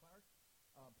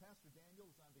Pastor Daniel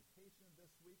is on vacation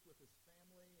this week with his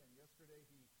family, and yesterday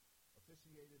he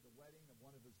officiated the wedding of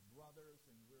one of his brothers,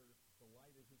 and we're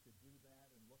delighted he could do that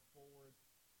and look forward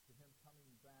to him coming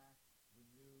back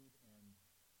renewed and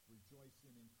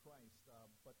rejoicing in Christ.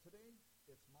 But today,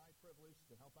 it's my privilege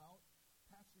to help out.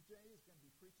 Pastor Jay is going to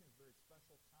be preaching a very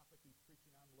special topic he's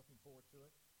preaching on. I'm looking forward to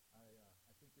it. I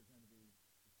think you're going to be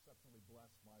exceptionally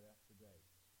blessed by that today.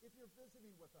 If you're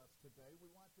visiting with us today,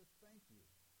 we want to thank you.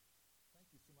 Thank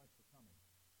you so much for coming.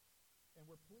 And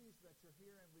we're pleased that you're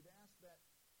here, and we'd ask that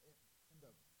in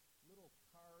the little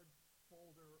card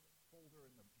folder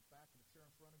in the back of the chair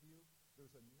in front of you,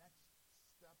 there's a next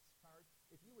steps card.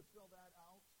 If you would fill that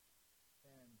out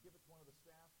and give it to one of the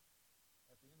staff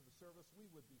at the end of the service, we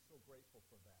would be so grateful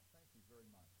for that. Thank you very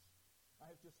much. I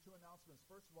have just two announcements.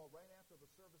 First of all, right after the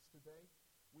service today,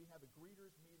 we have a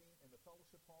greeters meeting in the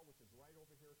fellowship hall, which is right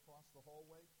over here across the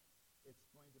hallway. It's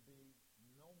going to be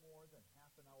no more than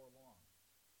half an hour long.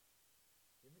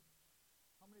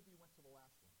 How many of you went to the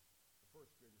last one, the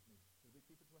first greeters meeting? Did we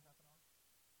keep it to a half an hour?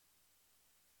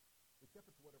 We kept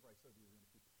it to whatever I said we were going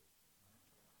to keep it to.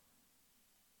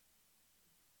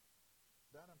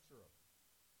 That I'm sure of,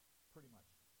 pretty much.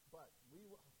 But we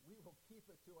will keep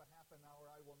it to a half an hour.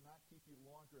 I will not keep you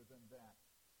longer than that.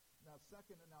 Now,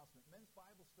 second announcement, men's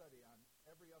Bible study on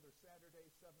every other Saturday,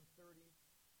 7:30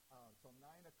 till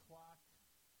 9 o'clock.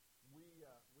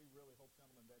 We really hope,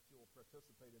 gentlemen, that you will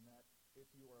participate in that if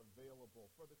you are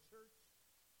available. For the church,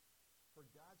 for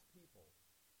God's people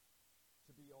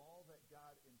to be all that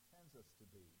God intends us to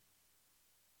be,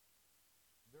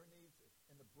 there needs,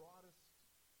 in the broadest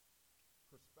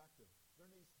perspective, there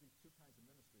needs to be two kinds of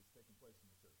ministries taking place in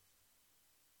the church.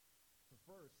 The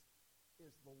first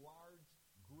is the large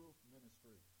group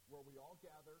ministry, where we all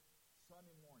gather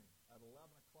Sunday morning at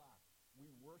 11 o'clock. We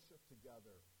worship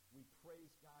together. We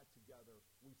praise God together.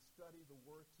 We study the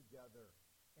Word together.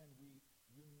 And we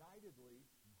unitedly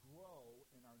grow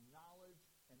in our knowledge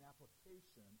and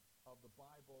application of the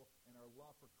Bible and our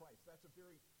love for Christ. That's a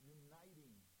very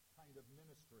uniting kind of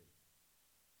ministry.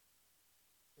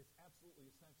 It's absolutely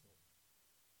essential.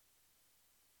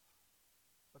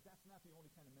 But that's not the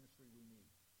only kind of ministry we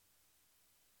need.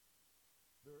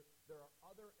 There are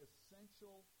other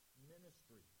essential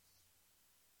ministries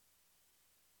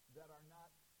that are not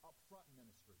upfront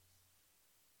ministries.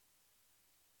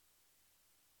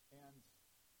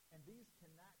 And these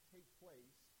cannot take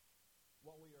place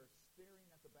while we are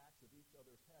staring at the backs of each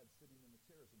other's heads sitting in the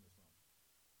chairs in this room.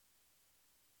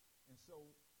 And so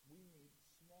we need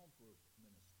small group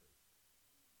ministry.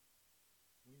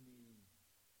 We need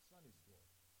Sunday school,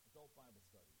 adult Bible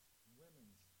studies,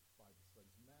 women's Bible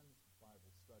studies, men's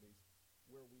Bible studies,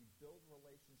 where we build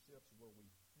relationships, where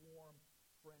we form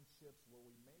friendships, where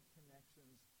we make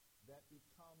connections that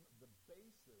become the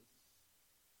basis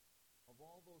of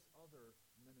all those other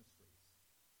ministries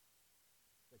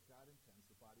that God intends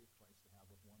the body of Christ to have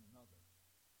with one another.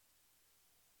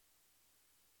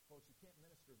 Folks, you can't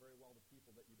minister very well to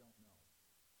people that you don't know.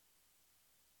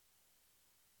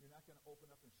 You're not going to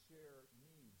open up and share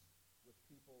needs with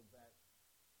people that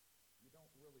you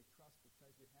don't really trust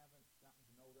because you haven't gotten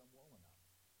to know them well enough.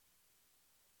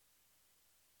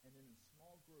 And in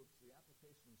small groups, the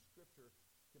application of Scripture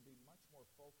can be much more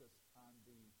focused on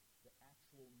the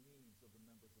actual needs of the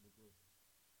members of the group.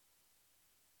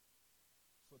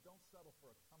 So don't settle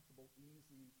for a comfortable,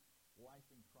 easy life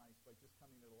in Christ by just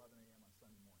coming at 11 a.m. on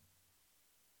Sunday morning.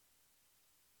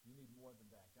 You need more than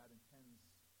that. God intends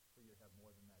for you to have more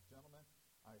than that. Gentlemen,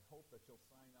 I hope that you'll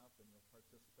sign up and you'll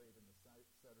participate in the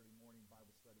Saturday morning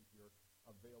Bible study if you're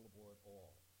available at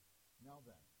all. Now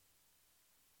then,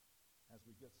 as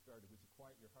we get started, would you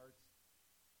quiet your hearts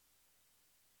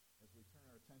as we turn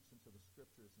our attention to the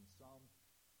Scriptures in Psalm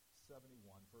 71,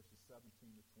 verses 17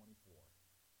 to 24.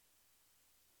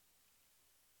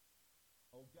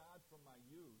 O God, from my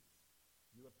youth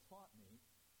you have taught me,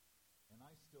 and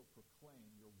I still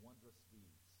proclaim your wondrous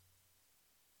deeds.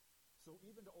 So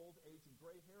even to old age and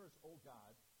gray hairs, O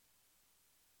God,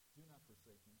 do not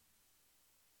forsake me,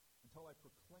 until I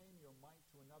proclaim your might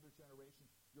to another generation,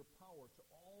 your power to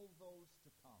all those to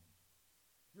come.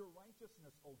 Your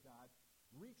righteousness, O God,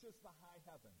 reaches the high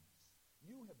heavens.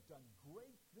 You have done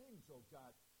great things, O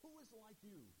God. Who is like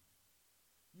you?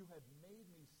 You have made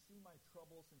me see my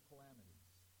troubles and calamities.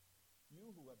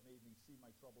 You who have made me see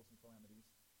my troubles and calamities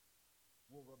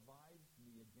will revive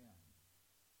me again.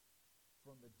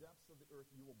 From the depths of the earth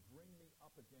you will bring me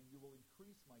up again. You will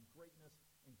increase my greatness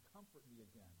and comfort me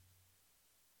again.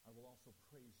 I will also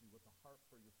praise you with a harp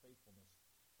for your faithfulness,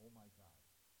 O my God.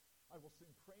 I will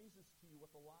sing praises to you with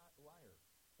a lyre,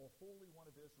 O Holy One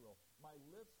of Israel. My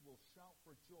lips will shout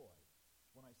for joy.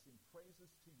 when I sing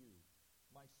praises to you,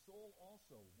 my soul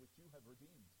also, which you have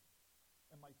redeemed.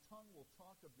 And my tongue will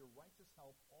talk of your righteous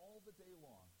help all the day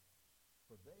long,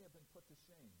 for they have been put to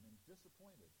shame and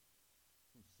disappointed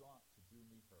who sought to do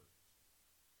me hurt.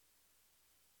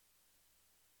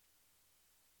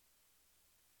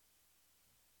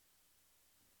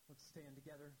 Let's stand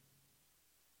together.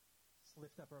 Let's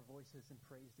lift up our voices in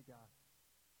praise to God.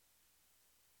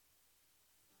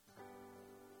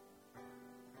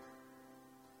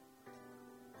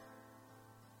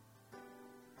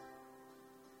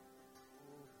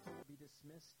 We'll be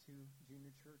dismissed to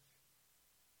junior church.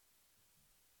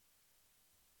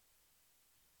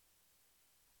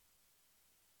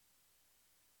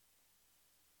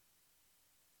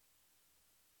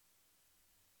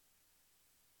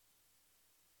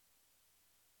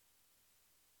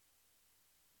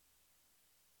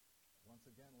 Once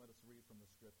again, let us read from the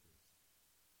Scriptures.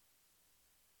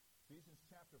 Ephesians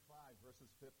chapter 5,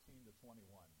 verses 15 to 21.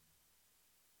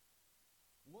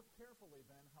 Look carefully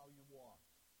then how you walk,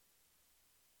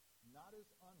 not as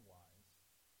unwise,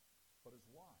 but as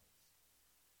wise,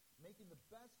 making the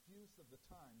best use of the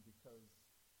time because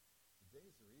the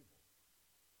days are evil.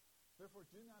 Therefore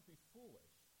do not be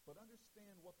foolish, but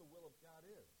understand what the will of God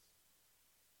is.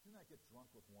 Do not get drunk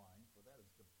with wine, for that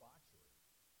is debauchery,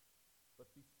 but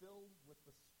be filled with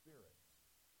the Spirit,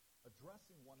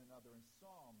 addressing one another in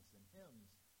psalms and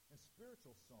hymns and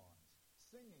spiritual songs,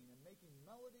 singing and making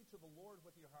melody to the Lord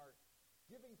with your heart,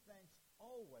 giving thanks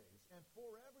always and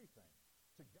for everything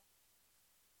to God,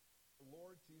 the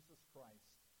Lord Jesus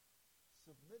Christ,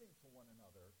 submitting to one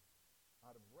another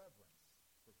out of reverence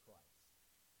for Christ.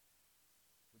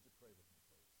 Would you pray with me,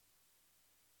 please?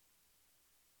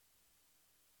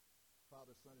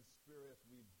 Father, Son, and Spirit,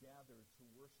 we've gathered to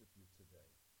worship you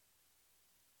today.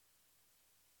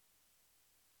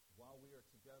 While we are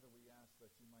together, we ask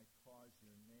that you might cause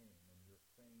your name and your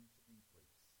fame to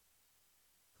increase.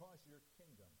 Cause your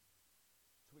kingdom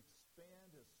to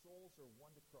expand as souls are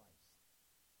won to Christ.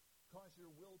 Cause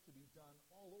your will to be done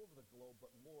all over the globe,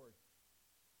 but Lord,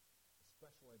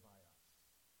 especially by us,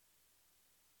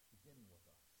 beginning with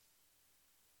us,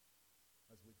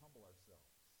 as we humble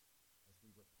ourselves, as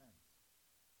we repent,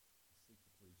 and seek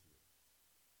to please you.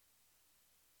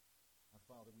 Our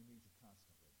Father, we need you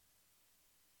constantly.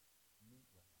 Meet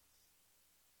with us.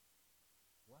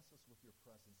 Bless us with your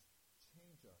presence.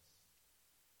 Change us.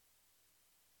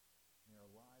 May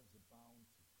our lives abound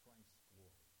to Christ's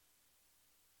glory.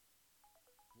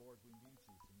 Lord, we need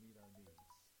you to meet our needs.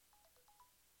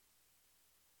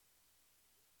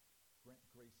 Grant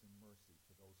grace and mercy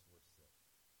to those who are sick.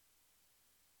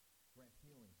 Grant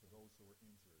healing to those who are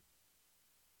injured.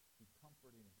 Be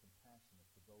comforting and compassionate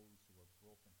to those who are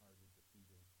brokenhearted,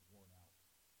 defeated, worn out.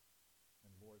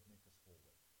 And Lord, make us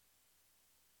holy.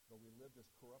 Though we lived as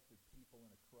corrupted people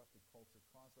in a corrupted culture,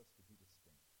 cause us to be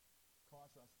distinct.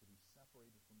 Cause us to be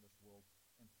separated from this world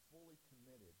and fully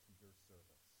committed to your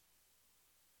service.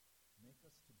 Make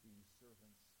us to be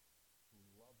servants who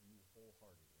love you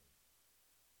wholeheartedly.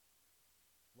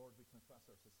 Lord, we confess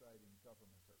our society and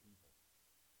government are evil.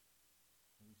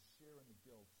 And we share in the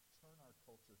guilt. Turn our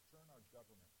culture, turn our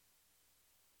government.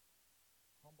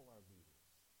 Humble our leaders.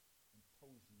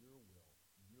 Impose your will,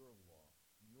 your law,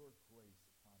 your grace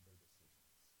upon their decisions.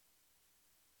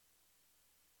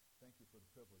 Thank you for the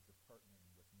privilege of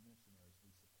partnering with missionaries we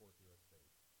support here at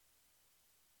Faith.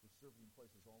 We serve you in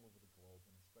places all over the globe,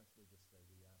 and especially this day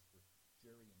we ask for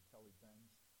Jerry and Kelly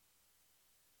Benz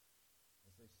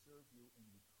as they serve you in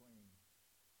Ukraine,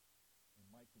 and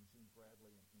Mike and June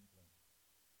Bradley in England.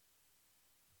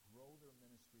 Grow their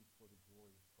ministry for the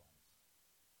glory of Christ,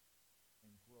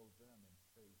 and grow them in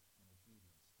faith and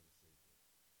obedience to the Savior.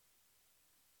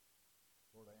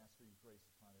 Lord, I ask for your grace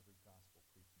upon every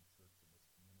gospel-preaching church in this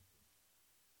community.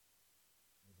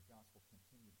 May the gospel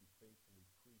continue to be faithfully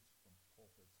preached from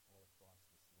pulpits all across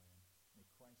this land. May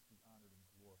Christ be honored and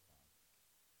glorified.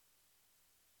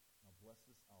 Now bless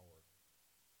this hour.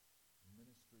 The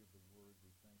ministry of the word,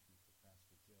 we thank you for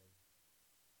Pastor Jay,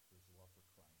 for his love for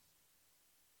Christ,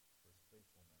 for his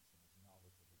faithfulness and his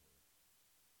knowledge of the word.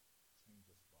 Change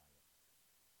us by it.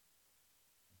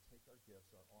 And take our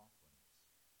gifts, our offerings,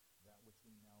 that which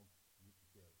we now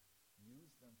give.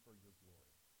 Use them for your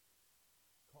glory.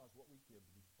 Cause what we give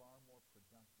to be far more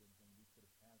productive than we could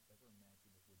have ever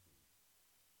imagined it would be.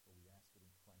 For we ask it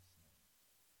in Christ's name.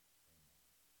 Amen.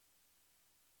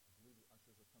 I believe the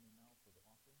ushers are coming now for the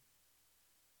offering.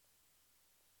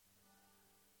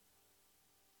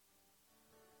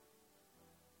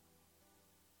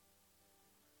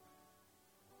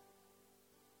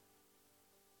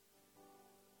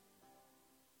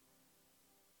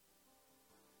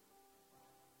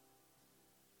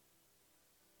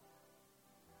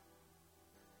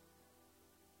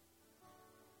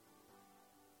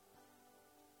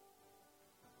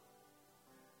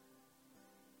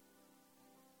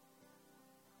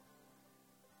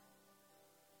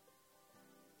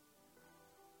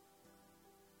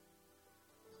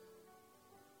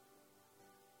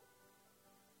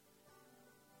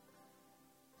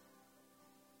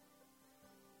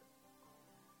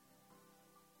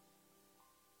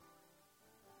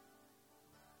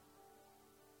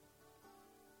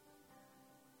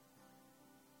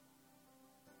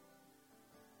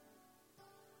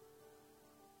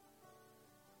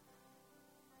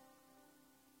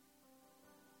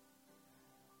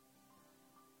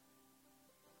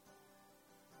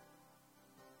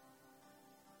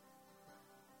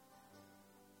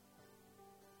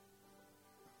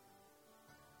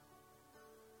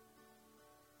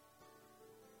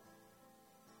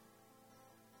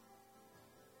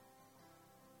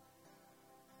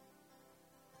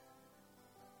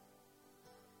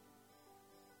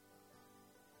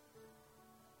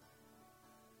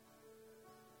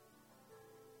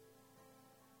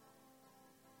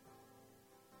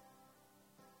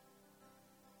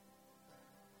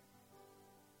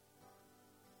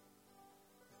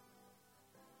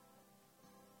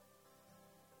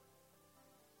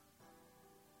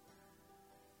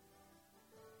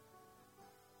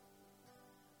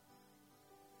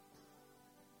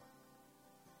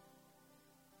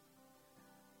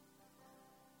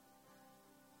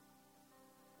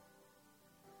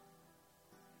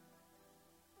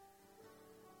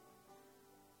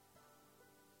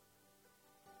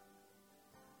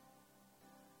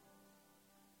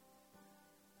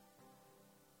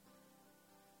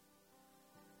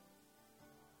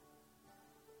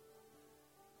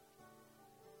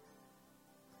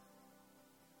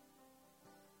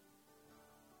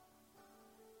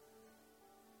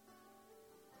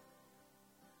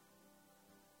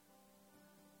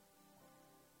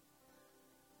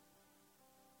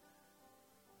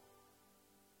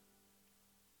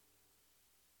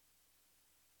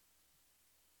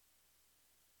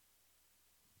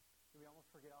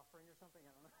 something?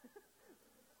 I don't know.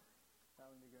 That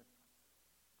would be good.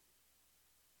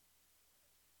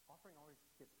 Offering always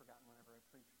gets forgotten whenever I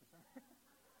preach for some reason.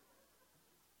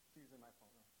 It's usually my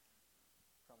fault, though.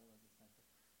 Probably was this time.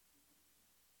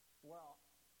 Well,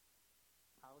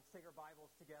 let's take our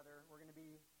Bibles together. We're going to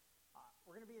be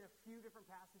in a few different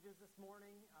passages this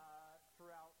morning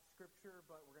throughout Scripture,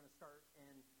 but we're going to start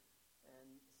in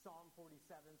Psalm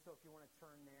 47. So if you want to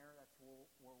turn there, that's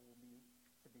where we'll be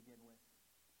to begin with.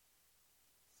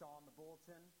 Saw on the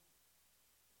bulletin.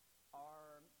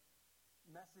 Our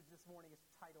message this morning is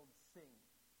titled Sing.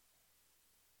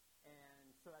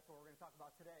 And so that's what we're going to talk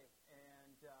about today.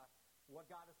 And what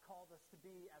God has called us to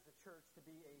be as a church, to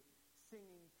be a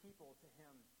singing people to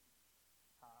Him.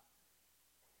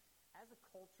 As a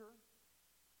culture,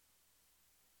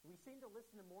 we seem to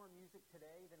listen to more music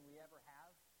today than we ever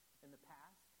have in the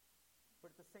past.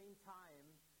 But at the same time,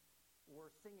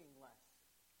 we're singing less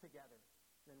together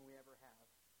than we ever have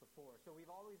before. So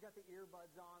we've always got the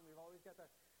earbuds on. We've always got the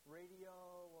radio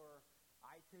or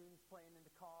iTunes playing in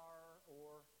the car,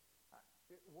 or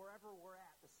wherever we're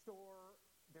at, the store,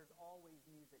 there's always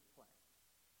music playing.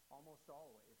 Almost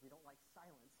always. We don't like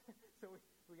silence. So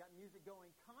we got music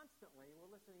going constantly. We're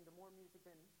listening to more music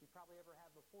than we probably ever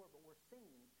have before, but we're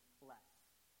singing less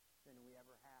than we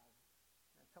ever have.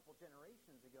 A couple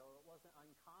generations ago, it wasn't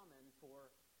uncommon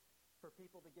for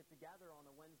people to get together on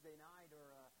a Wednesday night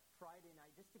or a Friday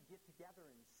night just to get together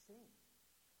and sing.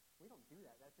 We don't do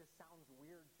that. That just sounds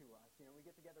weird to us. You know, we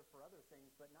get together for other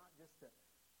things, but not just to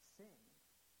sing.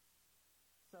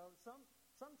 So some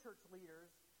church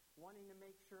leaders, wanting to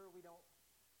make sure we don't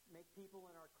make people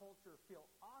in our culture feel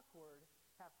awkward,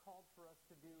 have called for us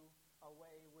to do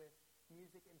away with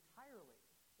music entirely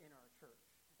in our church.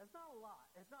 It's not a lot.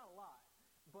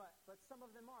 But some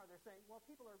of them are. They're saying, well,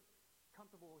 people are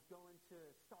comfortable with going to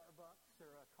Starbucks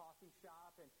or a coffee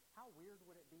shop, and how weird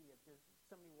would it be if just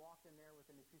somebody walked in there with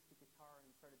an acoustic guitar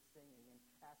and started singing and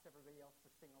asked everybody else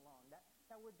to sing along? That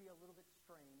would be a little bit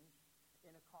strange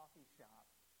in a coffee shop.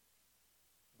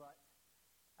 But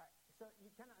so you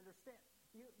kind of understand.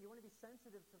 You want to be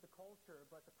sensitive to the culture,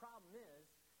 but the problem is,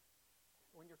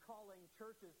 when you're calling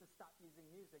churches to stop using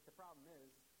music, the problem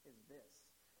is this.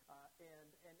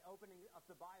 And opening up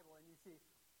the Bible, and you see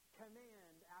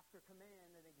command after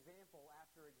command and example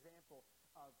after example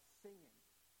of singing.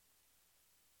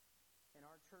 In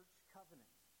our church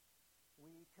covenant,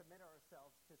 we commit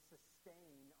ourselves to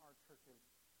sustain our church's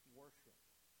worship.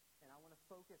 And I want to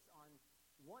focus on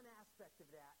one aspect of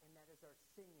that, and that is our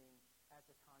singing as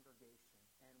a congregation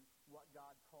and what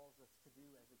God calls us to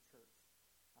do as a church,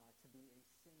 to be a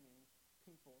singing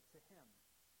people to Him.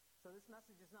 So this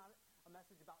message is not a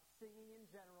message about singing in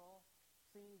general,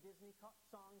 singing Disney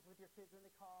songs with your kids in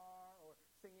the car, or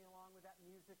singing along with that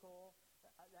musical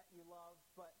that you love,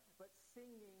 but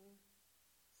singing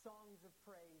songs of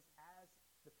praise as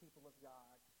the people of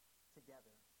God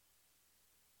together.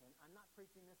 And I'm not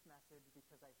preaching this message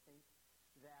because I think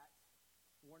that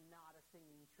we're not a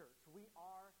singing church. We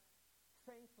are,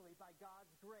 thankfully, by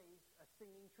God's grace, a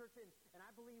singing church. And I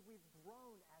believe we've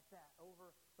grown at that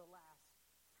over the last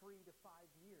 3 to 5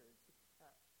 years.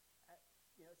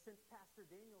 Since Pastor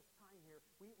Daniel's time here,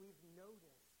 we've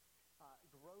noticed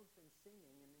growth in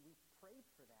singing, and we've prayed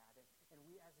for that. And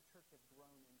we as a church have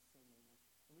grown in singing.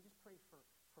 And we just pray for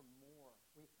more.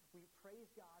 We praise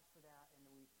God for that, and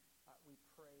then we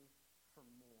pray for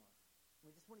more. We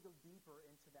just want to go deeper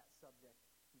into that subject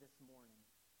this morning.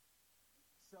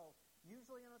 So,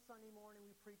 usually on a Sunday morning,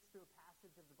 we preach through a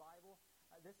passage of the Bible.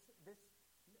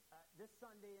 This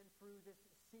Sunday and through this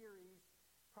series,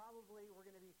 probably we're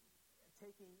going to be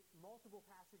taking multiple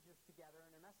passages together.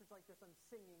 In a message like this on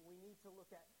singing, we need to look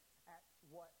at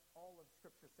what all of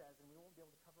Scripture says, and we won't be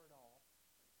able to cover it all.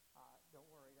 Don't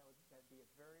worry, that'd be a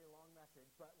very long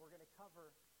message. But we're going to cover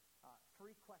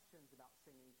 3 questions about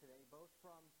singing today, both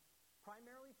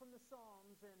primarily from the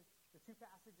Psalms and the 2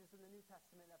 passages in the New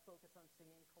Testament that focus on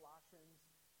singing, Colossians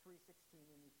 3:16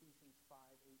 and Ephesians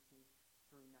 5:18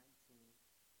 through 19.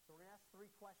 So we're going to ask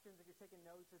 3 questions. If you're taking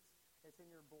notes, it's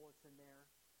in your bulletin there.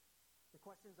 The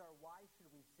questions are, why should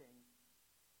we sing?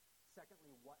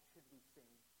 Secondly, what should we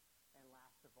sing? And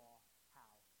last of all,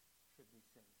 how should we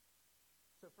sing?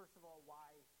 So first of all,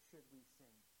 why should we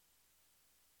sing?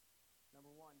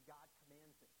 Number 1, God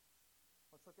commands it.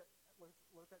 Let's look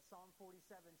at Psalm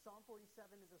 47. Psalm 47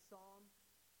 is a psalm,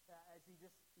 as you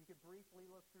could briefly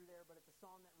look through there, but it's a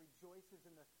psalm that rejoices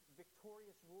in the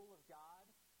victorious rule of God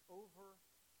over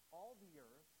all the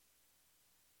earth.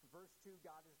 Verse 2,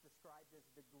 God is described as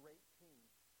the great king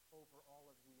over all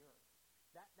of the earth.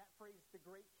 That phrase, the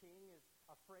great king, is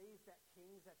a phrase that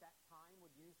kings at that time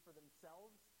would use for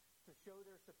themselves to show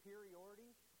their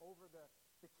superiority over the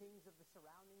kings of the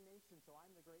surrounding nations. So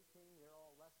I'm the great king, they're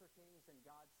all lesser kings. And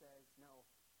God says, no,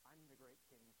 I'm the great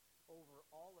king over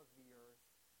all of the earth.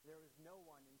 There is no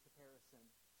one in comparison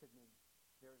to me.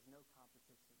 There is no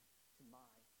competition to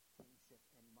my kingship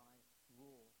and my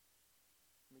rule.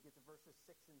 And we get to verses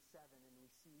 6 and 7, and we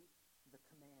see the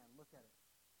command. Look at it.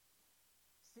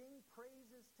 Sing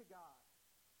praises to God.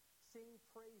 Sing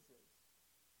praises.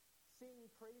 Sing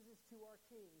praises to our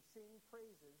King. Sing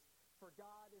praises, for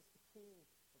God is the King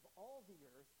of all the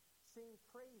earth. Sing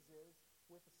praises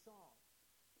with a song.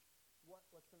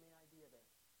 What's the main idea there?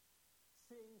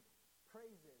 Sing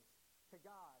praises to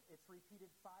God. It's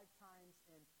repeated 5 times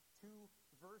in 2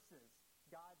 verses.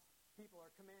 God's people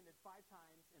are commanded 5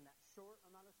 times in that short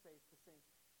amount of space to sing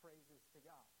praises to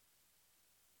God.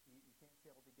 You can't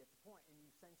fail to get the point. And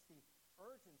you sense the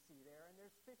urgency there. And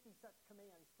there's 50 such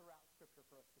commands throughout Scripture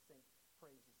for us to sing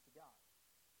praises to God.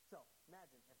 So,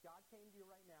 imagine, if God came to you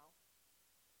right now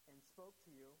and spoke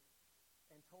to you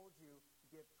and told you,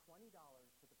 give $20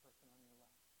 to the person on your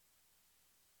left.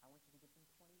 I want you to give them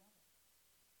 $20.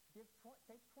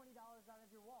 Take $20 out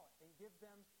of your wallet and give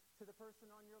them to the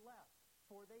person on your left,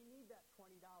 for they need that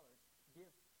 $20.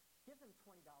 Give them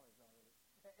 $20 already.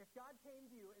 If God came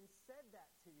to you and said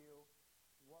that to you,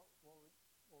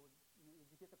 would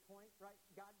you get the point? Right?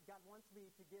 God wants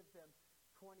me to give them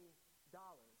 $20.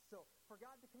 So for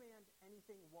God to command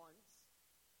anything once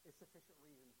is sufficient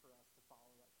reason for us to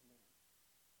follow that command.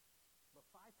 But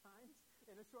 5 times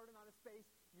in a short amount of space,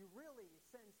 you really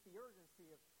sense the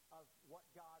urgency of what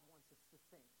God wants us to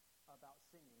think about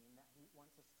singing, and that He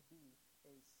wants us to be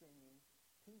a singing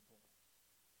people.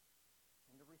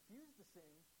 And to refuse to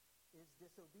sing is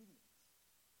disobedience.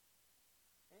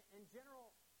 In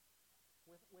general,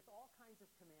 with all kinds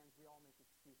of commands, we all make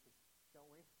excuses,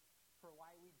 don't we? For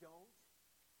why we don't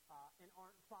and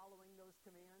aren't following those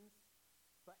commands.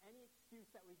 But any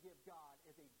excuse that we give God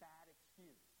is a bad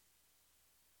excuse.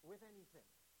 With anything.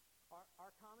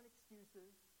 Our common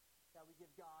excuses that we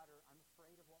give God are, I'm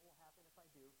afraid of what will happen if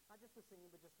I do. Not just with singing,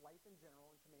 but just life in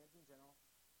general and commands in general.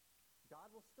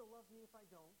 God will still love me if I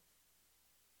don't.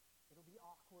 It'll be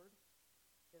awkward.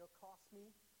 It'll cost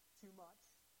me too much.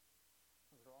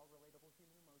 Those are all relatable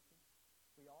human emotions.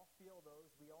 We all feel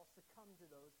those. We all succumb to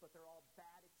those, but they're all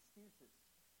bad excuses.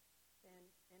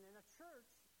 And in a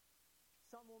church,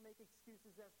 some will make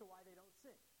excuses as to why they don't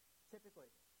sing.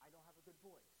 Typically, I don't have a good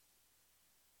voice.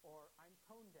 Or I'm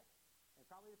tone deaf. And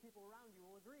probably the people around you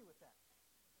will agree with that.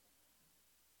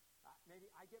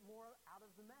 Maybe I get more out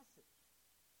of the message.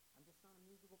 I'm just not a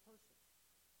musical person.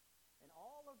 And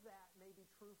all of that may be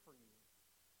true for you.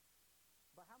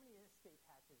 But how many escape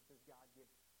hatches does God give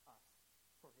us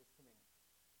for His command?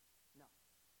 No.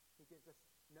 He gives us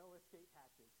no escape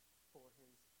hatches for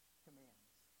His commands.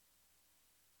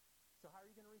 So how are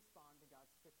you going to respond to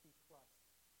God's 50-plus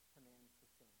commands to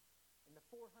sing? And the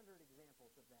 400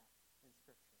 examples of that in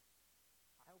Scripture.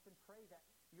 I hope and pray that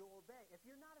you'll obey. If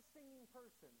you're not a singing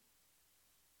person,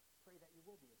 pray that you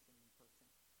will be a singing person.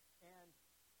 And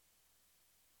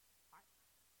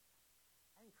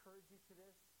I encourage you to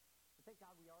this. Thank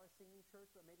God we are a singing church,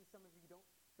 but maybe some of you don't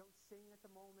sing at the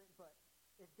moment. But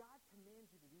if God commands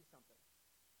you to do something,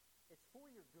 it's for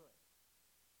your good.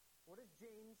 What does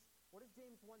James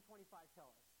 1:25 tell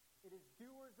us? It is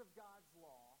doers of God's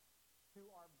law who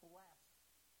are blessed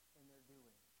in their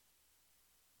doing.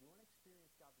 Do you want to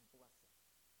experience God's blessing?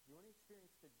 Do you want to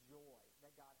experience the joy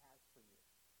that God has for you?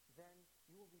 Then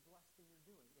you will be blessed in your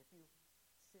doing. If you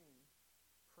sing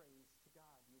praise to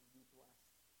God, you will be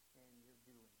blessed in your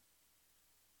doing.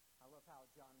 I love how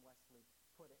John Wesley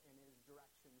put it in his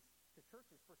directions to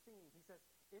churches for singing. He says,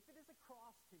 if it is a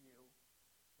cross to you,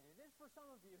 and it is for some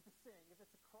of you to sing, if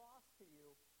it's a cross to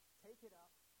you, take it up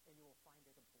and you will find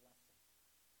it a blessing.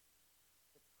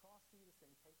 If it's a cross to you to sing,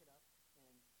 take it up and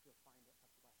you'll find it a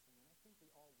blessing. And I think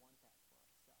we all want that for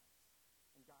ourselves.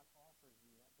 And God offers you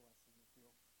that blessing if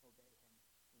you'll obey Him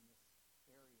in this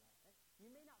area. You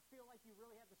may not feel like you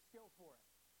really have the skill for it.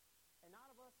 And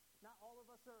not all of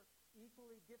us are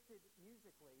equally gifted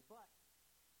musically, but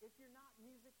if you're not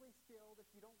musically skilled, if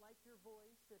you don't like your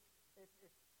voice,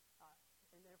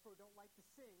 and therefore don't like to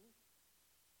sing,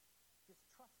 just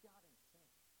trust God and sing.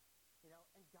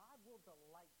 And God will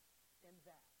delight in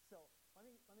that. So let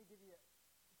me give you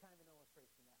kind of an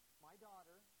illustration of that.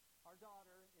 Our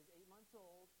daughter is 8 months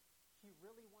old. She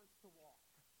really wants to walk,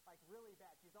 like really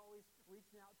bad. She's always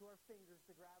reaching out to her fingers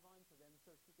to grab onto them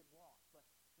so she could walk. But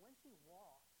when she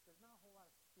walks, there's not a whole lot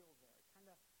of skill there. It kind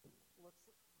of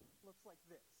looks like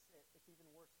this. It's even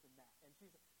worse than that. And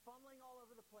she's fumbling all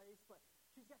over the place, but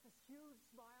she's got this huge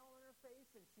smile on her face,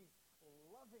 and she's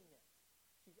loving it.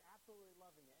 She's absolutely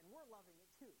loving it. And we're loving it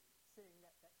too, seeing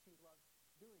that she loves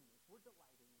doing this. We're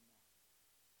delighting in that.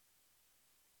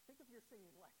 Think of your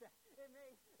singing like that.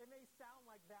 It may sound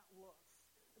like that looks,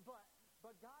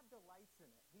 but God delights in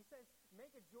it. He says,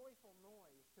 make a joyful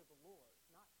noise to the Lord.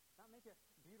 Not make a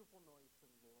beautiful noise to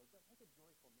the Lord, but make a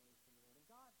joyful noise to the Lord. And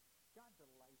God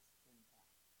delights in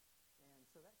that. And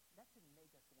so that should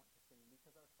make us want to sing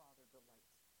because our Father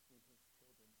delights when his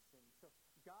children sing. So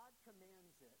God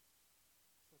commands it.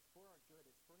 So it's for our good.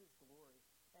 It's for his glory.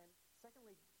 And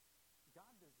secondly,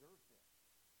 God deserves it.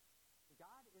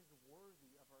 God is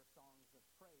worthy of our songs of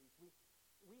praise.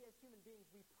 We as human beings,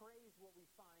 we praise what we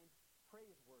find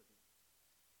praiseworthy.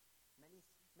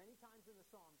 Many times in the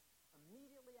Psalms,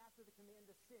 immediately after the command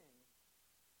to sing,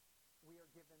 we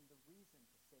are given the reason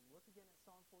to sing. Look again at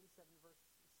Psalm 47, verse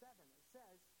 7. It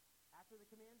says, after the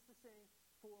commands to sing,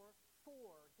 for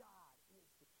God is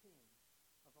the King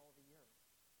of all the earth.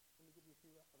 Let me give you a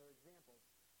few other examples.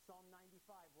 Psalm 95,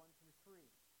 1 through 3.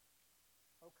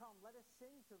 Oh, come, let us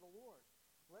sing to the Lord.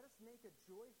 Let us make a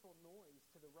joyful noise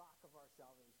to the rock of our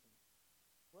salvation.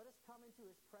 Let us come into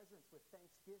his presence with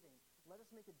thanksgiving. Let us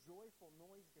make a joyful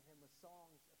noise to him with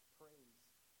songs of praise.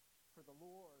 For the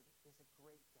Lord is a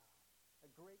great God,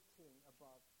 a great King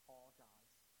above all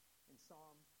gods. In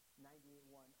Psalm 98:1,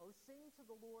 oh, sing to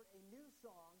the Lord a new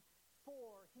song,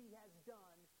 for he has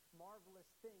done marvelous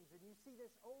things. And you see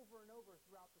this over and over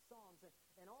throughout the Psalms.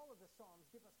 And all of the Psalms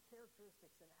give us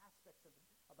characteristics and aspects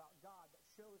about God that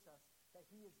shows us that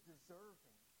he is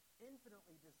deserving,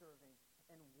 infinitely deserving,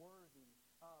 and worthy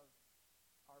of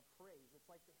our praise. It's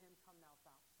like the hymn Come Now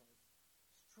Fount says,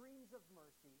 streams of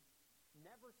mercy,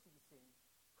 never ceasing,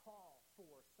 call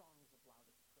for songs of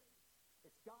loudest praise.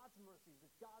 It's God's mercies,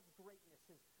 it's God's greatness,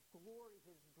 his glory,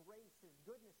 his grace, his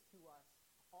goodness to us.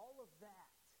 All of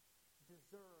that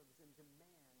deserves and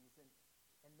demands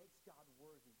and makes God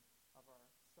worthy of our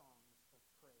songs of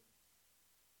praise.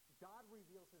 God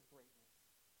reveals his greatness.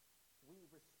 We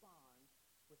respond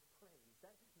with praise.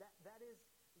 That is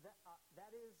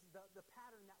the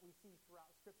pattern that we see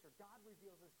throughout Scripture. God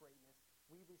reveals his greatness.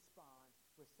 We respond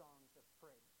with songs of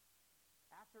praise.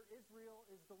 After Israel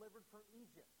is delivered from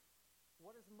Egypt,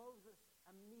 what does Moses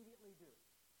immediately do?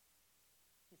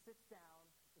 He sits down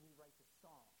and he writes a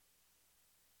song.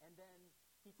 And then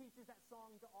he teaches that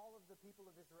song to all of the people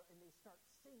of Israel, and they start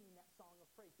singing that song of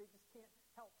praise. They just can't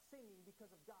help singing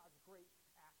because of God's great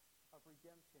act of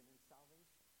redemption and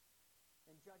salvation.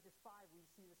 In Judges 5, we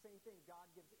see the same thing. God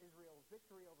gives Israel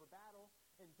victory over battle,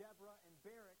 and Deborah and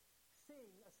Barak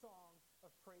sing a song of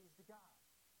praise to God.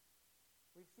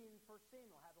 We've seen 1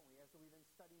 Samuel, haven't we, as we've been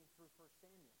studying through 1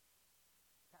 Samuel.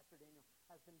 Pastor Daniel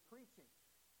has been preaching.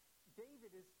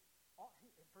 David is,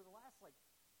 for the last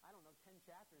 10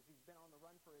 chapters, he's been on the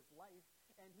run for his life,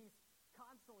 and he's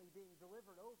constantly being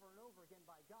delivered over and over again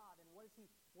by God. And what is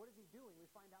he doing? We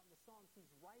find out in the Psalms, he's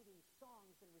writing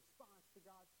songs in response to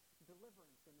God's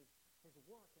deliverance and his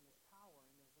work and his power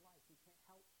in his life. He can't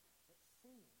help but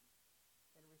sing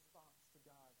in response to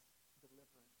God's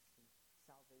deliverance and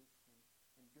salvation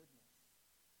and goodness.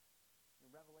 In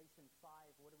Revelation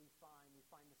 5, what do we find? We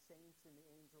find the saints and the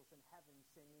angels in heaven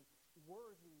singing,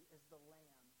 worthy is the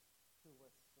Lamb who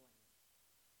was slain.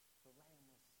 The Lamb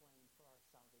was slain for our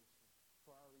salvation,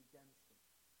 for our redemption.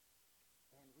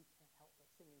 And we can't help but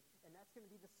singing. And that's going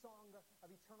to be the song of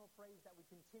eternal praise that we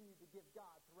continue to give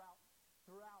God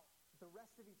throughout the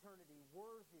rest of eternity.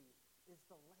 Worthy is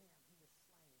the Lamb who was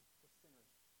slain for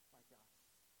sinners like us.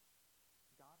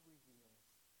 God reveals,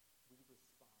 we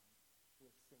respond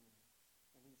with singing.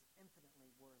 And he's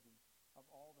infinitely worthy of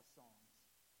all the songs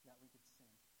that we could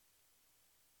sing.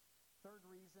 Third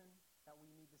reason that we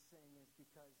need to sing is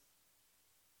because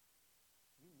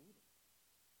you need it.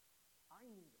 I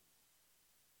need it.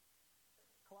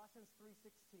 Colossians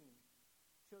 3:16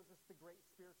 shows us the great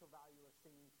spiritual value of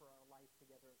singing for our life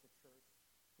together as a church.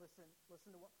 Listen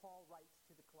to what Paul writes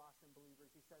to the Colossian believers.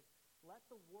 He says, let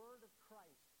the word of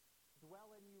Christ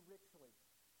dwell in you richly,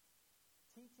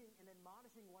 teaching and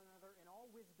admonishing one another in all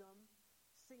wisdom,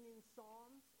 singing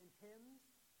psalms and hymns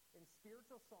and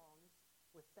spiritual songs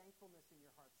with thankfulness in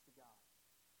your hearts to God.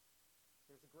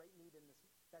 There's a great need in this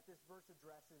that this verse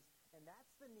addresses, and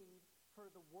that's the need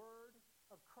for the word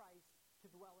of Christ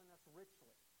to dwell in us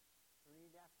richly. We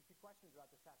need to ask a few questions about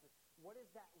this passage. What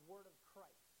is that word of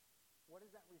Christ? What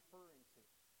is that referring to?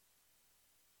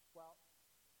 Well,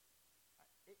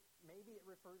 maybe it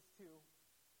refers to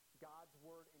God's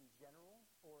word in general,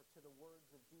 or to the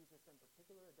words of Jesus in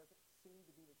particular. It doesn't seem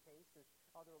to be the case. There's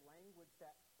other language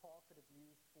that Paul could have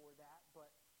used for that, but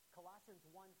Colossians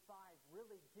 1:5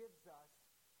 really gives us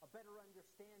a better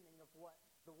understanding of what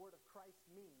the word of Christ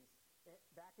means.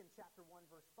 Back in chapter 1,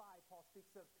 verse 5, Paul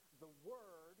speaks of the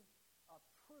word of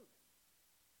truth,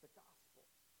 the gospel.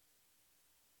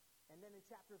 And then in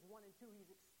chapters 1 and 2, he's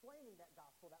explaining that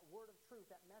gospel, that word of truth,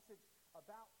 that message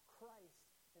about Christ.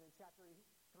 And in chapter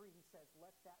 3, he says,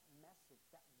 let that message,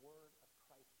 that word of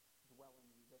Christ dwell in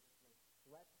you richly.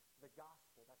 Let the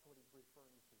gospel, that's what he's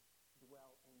referring to,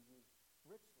 dwell in you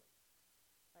richly.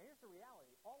 Now here's the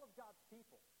reality. All of God's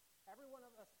people, every one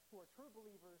of us who are true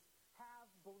believers,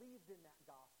 have believed in that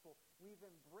gospel. We've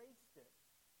embraced it.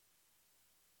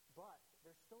 But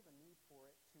there's still the need for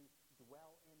it to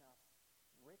dwell in us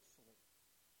richly.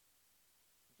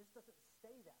 It just doesn't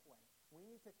stay that way. We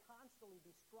need to constantly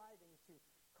be striving to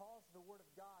cause the word of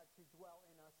God to dwell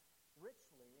in us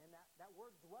richly. And that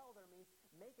word dwell there means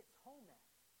make its home at.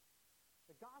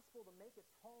 The gospel to make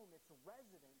its home, its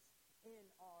residence in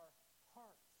our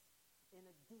hearts in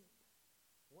a deep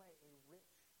way, a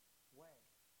rich way.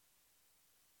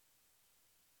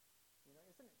 You know,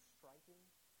 isn't it striking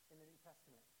in the New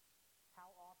Testament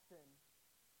how often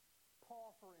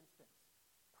Paul, for instance,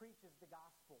 preaches the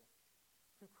gospel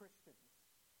to Christians?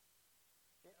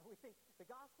 We think the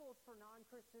gospel is for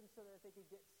non-Christians so that they could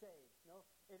get saved. No,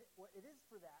 it is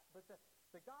for that, but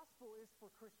the gospel is for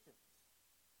Christians.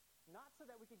 Not so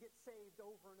that we could get saved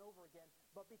over and over again,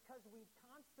 but because we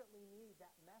constantly need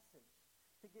that message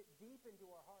to get deep into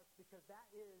our hearts, because that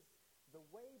is the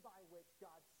way by which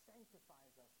God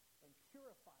sanctifies us and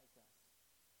purifies us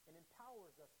and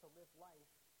empowers us to live life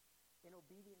in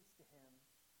obedience to Him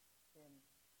and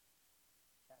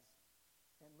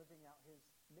living out His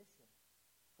mission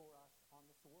for us on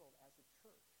this world as a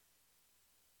church.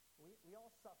 We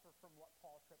all suffer from what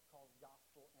Paul Tripp calls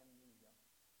gospel amnesia.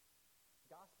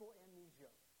 Gospel amnesia.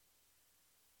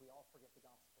 We all forget the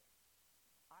gospel.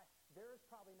 There is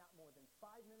probably not more than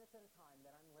 5 minutes at a time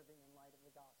that I'm living in light of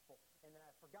the gospel, and then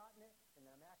I've forgotten it, and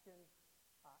then I'm acting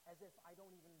as if I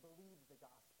don't even believe the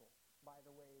gospel by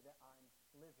the way that I'm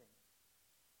living.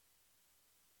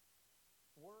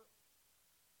 We're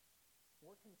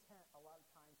content a lot of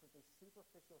times with a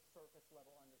superficial,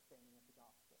 surface-level understanding of the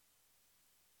gospel.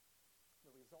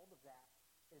 The result of that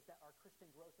is that our Christian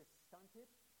growth is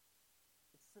stunted.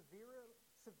 It's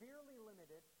severely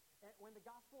limited. And when the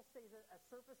gospel stays at a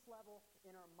surface level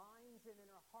in our minds and in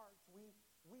our hearts, we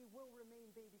will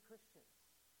remain baby Christians.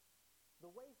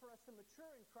 The way for us to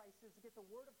mature in Christ is to get the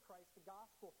word of Christ, the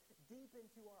gospel, deep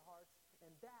into our hearts, and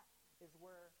that is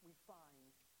where we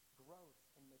find growth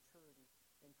and maturity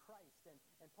in Christ.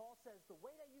 And Paul says the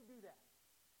way that you do that,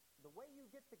 the way you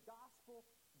get the gospel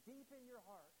deep in your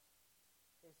heart,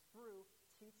 is through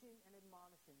teaching and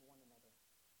admonishing one another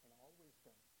in all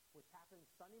wisdom, which happens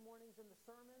Sunday mornings in the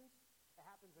sermons, it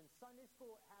happens in Sunday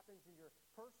school, it happens in your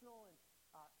personal and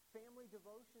family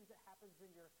devotions, it happens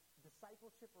in your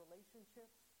discipleship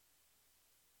relationships.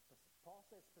 Paul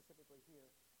says specifically here,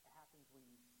 it happens when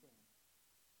you sing.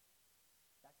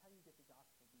 That's how you get the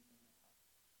gospel deep in your heart,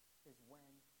 is when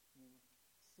you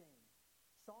sing.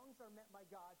 Songs are meant by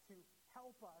God to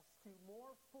help us to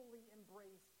more fully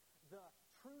embrace the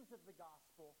truths of the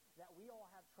gospel that we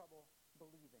all have trouble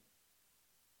believing.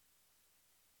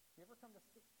 You ever come to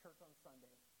church on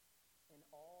Sunday and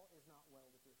all is not well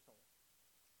with your soul?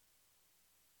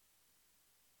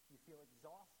 You feel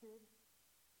exhausted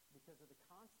because of the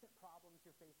constant problems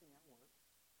you're facing at work.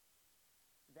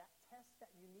 That test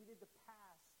that you needed to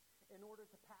pass in order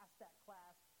to pass that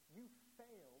class, you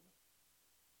failed.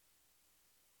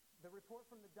 The report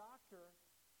from the doctor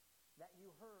that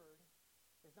you heard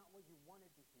is not what you wanted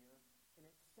to hear, and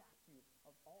it sapped you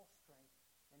of all strength.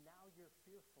 And now you're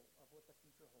fearful of what the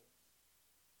future holds.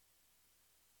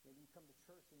 Maybe you come to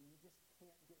church and you just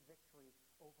can't get victory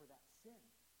over that sin.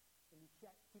 And you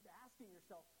keep asking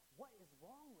yourself, what is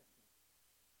wrong with me?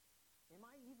 Am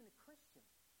I even a Christian?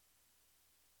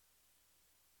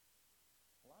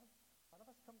 A lot of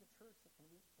us come to church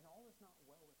and all is not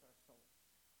well with our soul.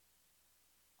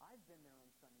 I've been there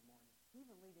on Sunday morning,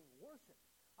 even leading worship.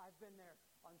 I've been there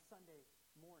on Sunday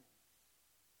morning.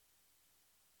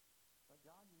 But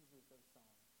God uses those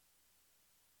songs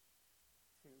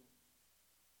to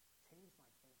change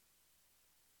my faith,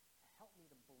 to help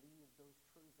me to believe those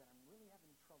truths that I'm really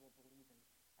having trouble believing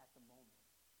at the moment.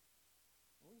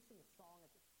 When we sing a song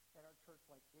at our church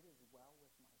like, "It is well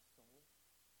with my soul,"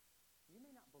 you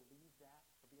may not believe that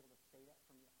or be able to say that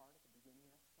from your heart at the beginning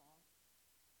of that song,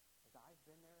 as I've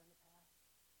been there in the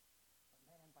past. But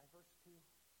man, by verse 2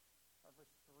 or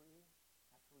verse 3,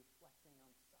 after reflecting on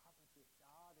the sovereignty of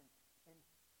God and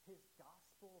His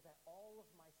gospel, that all of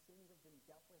my sins have been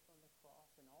dealt with on the cross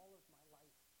and all of my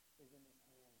life is in His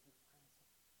hands, you finally say,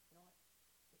 you know what?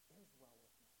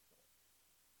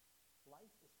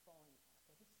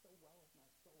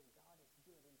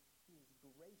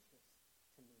 gracious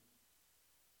to me.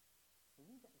 We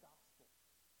need that gospel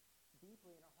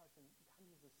deeply in our hearts, and God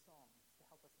uses songs to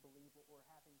help us believe what we're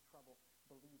having trouble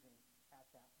believing at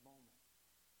that moment.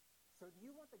 So do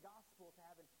you want the gospel to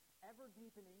have an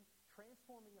ever-deepening,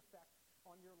 transforming effect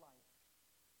on your life?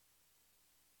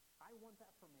 I want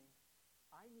that for me.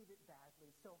 I need it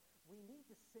badly. So we need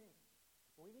to sing.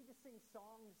 We need to sing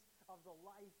songs of the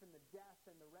life and the death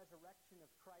and the resurrection of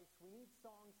Christ. We need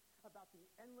songs about the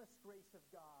endless grace of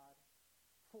God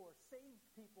for saved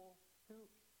people who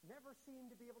never seem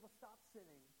to be able to stop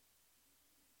sinning.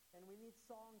 And we need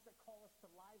songs that call us to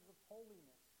lives of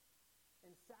holiness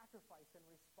and sacrifice in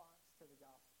response to the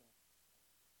gospel.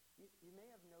 You may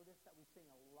have noticed that we sing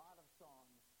a lot of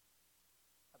songs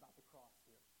about the cross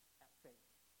here at Faith.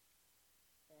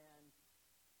 And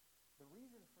the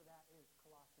reason for that is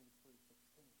Colossians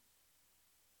 3:16.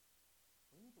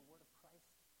 We need the word of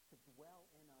Christ to dwell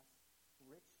in us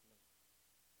richly.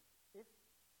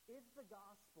 If the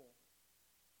gospel,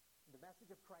 the message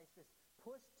of Christ, is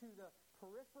pushed to the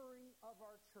periphery of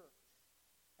our church,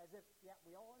 as if, yeah,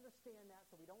 we all understand that,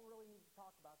 so we don't really need to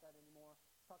talk about that anymore.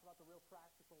 Let's talk about the real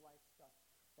practical life stuff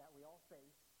that we all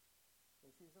face,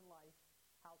 issues in life,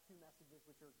 how-to messages,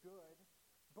 which are good.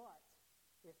 But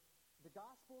if the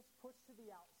gospel's pushed to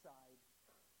the outside,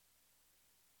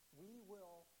 we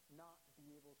will not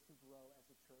be able to grow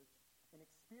as a church and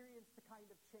experience the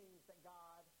kind of change that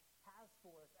God has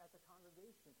for us as a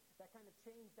congregation, that kind of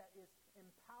change that is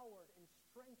empowered and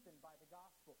strengthened by the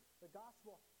gospel. The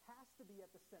gospel has to be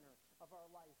at the center of our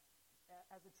life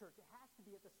as a church. It has to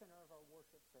be at the center of our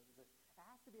worship services. It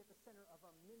has to be at the center of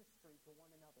our ministry to one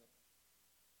another.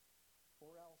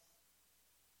 Or else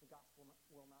the gospel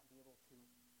will not be able to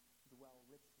dwell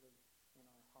richly in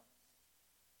our hearts.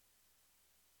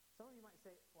 Some of you might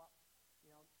say, well,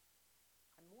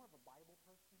 I'm more of a Bible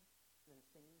person than a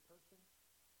singing person.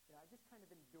 I just kind of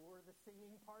endure the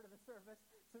singing part of the service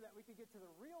so that we could get to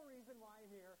the real reason why I'm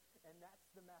here, and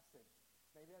that's the message.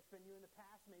 Maybe that's been you in the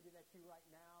past. Maybe that's you right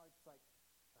now. It's like,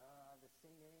 the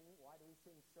singing. Why do we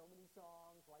sing so many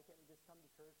songs? Why can't we just come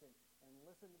to church and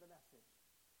listen to the message?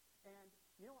 And,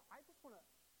 I just want to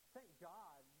thank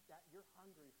God that you're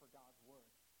hungry for God's word.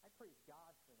 I praise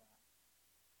God for that.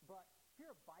 But if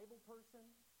you're a Bible person,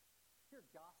 if you're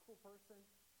a gospel person,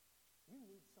 you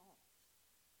need songs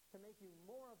to make you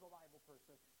more of a Bible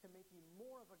person, to make you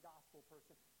more of a gospel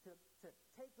person, to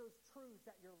take those truths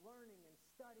that you're learning and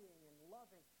studying and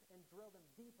loving and drill them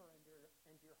deeper into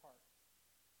your heart.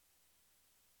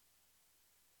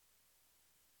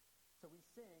 So we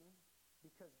sing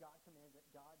because God commands it,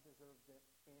 God deserves it,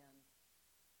 and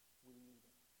we need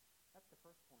it. That's the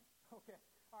first point. Okay.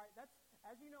 All right. That's,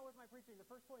 as you know with my preaching, the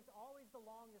first point is always the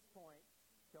longest point.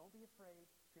 Don't be afraid.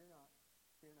 Fear not.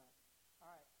 Fear not.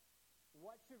 All right.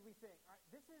 What should we think? All right,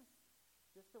 this is,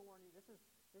 just to warn you, this is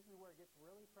where it gets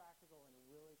really practical and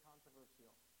really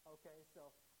controversial. Okay,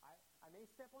 so I may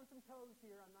step on some toes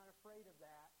here. I'm not afraid of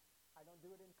that. I don't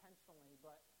do it intentionally,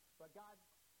 but God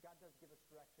does give us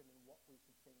direction in what we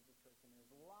should sing as a church. And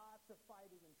there's lots of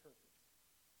fighting in churches,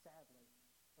 sadly,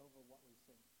 over what we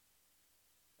sing.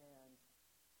 And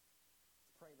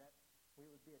let's pray that we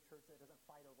would be a church that doesn't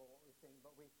fight over what we sing,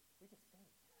 but we just sing.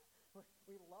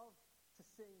 We love to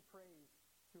sing praise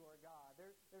to our God.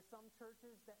 There's some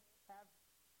churches that have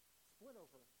split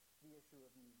over the issue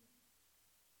of music.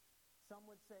 Some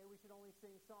would say we should only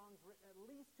sing songs written at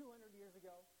least 200 years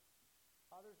ago.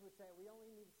 Others would say we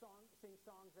only need to sing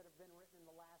songs that have been written in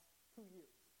the last 2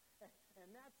 years.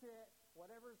 And that's it.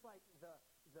 Whatever's like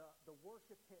the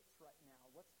worship hits right now.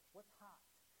 What's hot?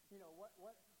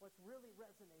 What's really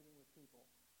resonating with people.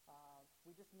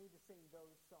 We just need to sing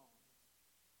those songs.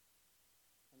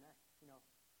 And that,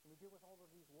 we deal with all of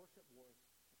these worship wars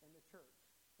in the church,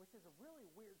 which is a really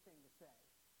weird thing to say.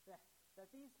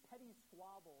 That these petty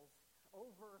squabbles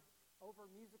over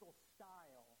musical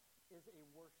style is a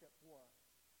worship war.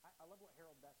 I love what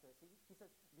Harold Best says. He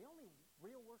says, the only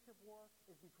real worship war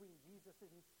is between Jesus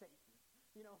and Satan.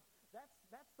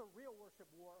 That's the real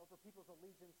worship war over people's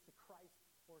allegiance to Christ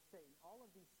or Satan. All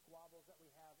of these squabbles that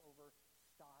we have over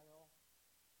style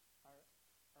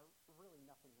are really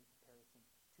nothing in comparison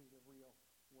to the real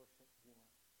worship war.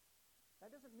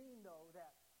 That doesn't mean, though,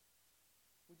 that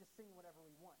we just sing whatever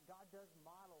we want. God does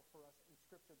model for us in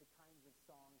Scripture the kinds of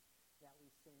songs that we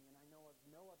sing, and I know of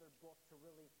no other book to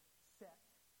really set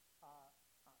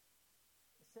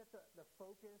the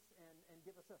focus and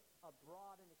give us a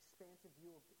broad and expansive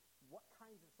view of what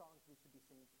kinds of songs we should be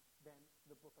singing than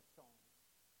the book of Psalms,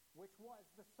 which was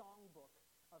the songbook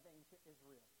of ancient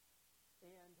Israel.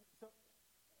 And so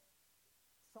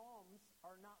Psalms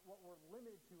are not what we're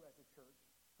limited to as a church,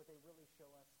 but they really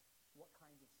show us what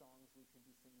kinds of songs we should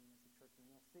be singing as a church. And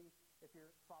you'll see, if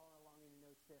you're following along in your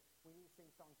notes there, we need to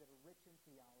sing songs that are rich in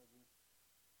theology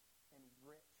and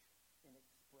rich in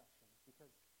expression, because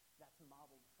that's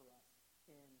modeled for us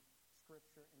in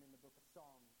Scripture and in the book of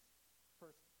Psalms.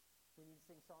 First, we need to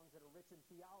sing songs that are rich in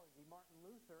theology. Martin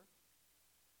Luther,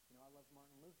 I love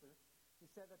Martin Luther, he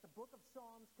said that the book of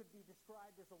Psalms could be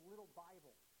described as a little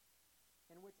Bible,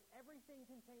 in which everything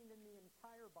contained in the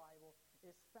entire Bible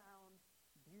is found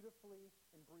beautifully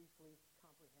and briefly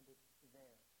comprehended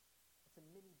there. It's a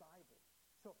mini Bible.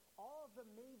 So all of the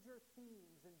major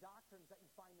themes and doctrines that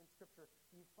you find in Scripture,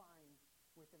 you find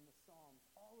within the Psalms.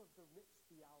 All of the rich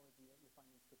theology that you find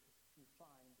in Scripture, you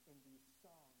find in these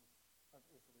songs of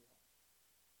Israel.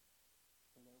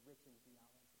 And they're rich in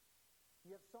theology.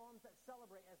 You have psalms that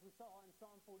celebrate, as we saw in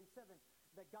Psalm 47,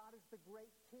 that God is the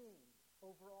great King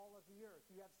over all of the earth.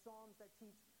 You have psalms that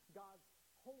teach God's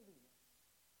holiness,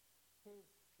 His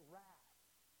wrath,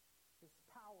 His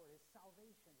power, His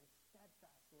salvation, His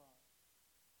steadfast love.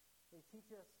 They teach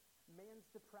us man's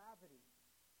depravity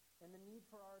and the need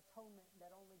for our atonement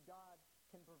that only God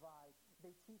can provide.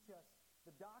 They teach us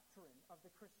the doctrine of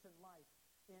the Christian life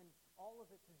in all of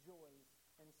its joys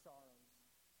and sorrows.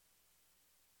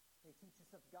 They teach us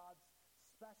of God's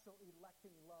special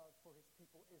electing love for His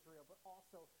people Israel, but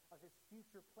also of His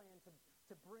future plan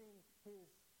to bring His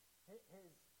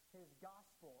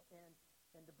gospel and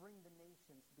to bring the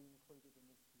nations to be included in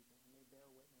His people. And they bear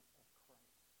witness of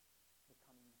Christ, the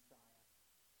coming Messiah.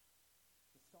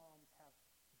 The Psalms have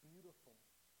beautiful,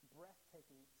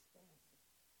 breathtaking, expansive,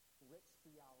 rich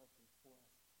theology for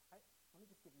us. Let me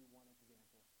just give you one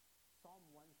example. Psalm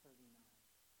 139,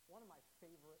 one of my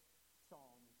favorite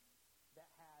psalms that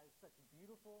has such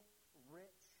beautiful,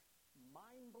 rich,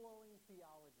 mind-blowing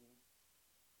theology.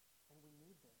 And we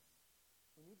need this.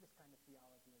 We need this kind of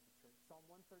theology as a church. Psalm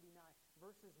 139,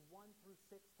 verses 1 through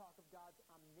 6 talk of God's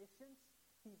omniscience.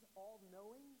 He's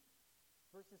all-knowing.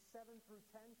 Verses 7 through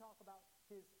 10 talk about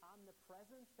His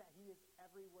omnipresence, that He is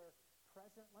everywhere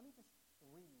present. Let me just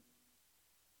read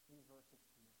these verses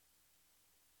to you.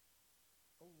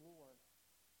 O Lord,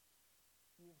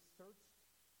 You've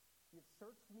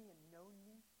searched me and known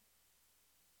me.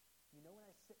 You know when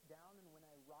I sit down and when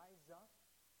I rise up.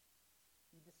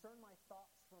 You discern my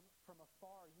thoughts from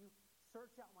afar. You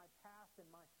search out my path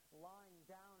and my lying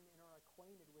down and are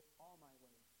acquainted with all my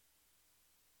ways.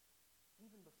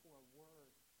 Even before a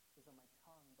word is on my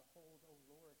tongue, behold, O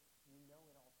Lord, You know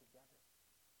it altogether.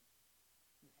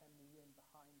 You hem me in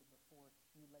behind and before.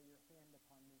 You lay Your hand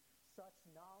upon me. Such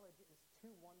knowledge is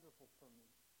too wonderful for me.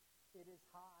 It is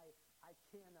high. I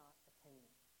cannot attain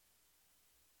it.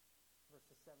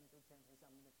 Verses 7 through 10, His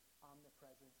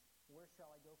omnipresence. Where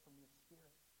shall I go from Your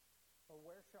spirit? Or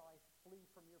where shall I flee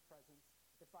from Your presence?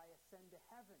 If I ascend to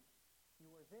heaven,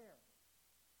 You are there.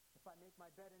 If I make my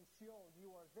bed in Sheol,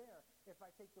 You are there. If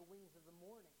I take the wings of the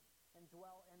morning and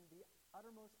dwell in the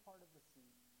uttermost part of the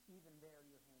sea, even there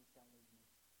Your hand shall lead me,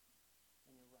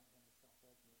 and Your right hand shall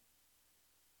hold me.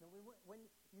 Now, when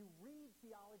you read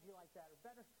theology like that, or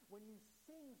better, when you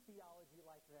sing theology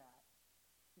like that,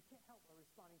 you can't help but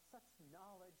responding, such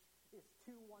knowledge is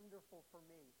too wonderful for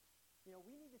me.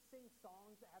 We need to sing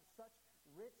songs that have such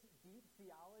rich, deep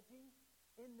theology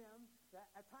in them that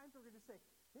at times we're going to say,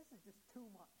 this is just too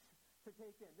much to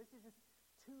take in. This is just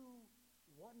too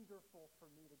wonderful for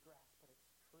me to grasp. But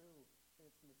it's true, and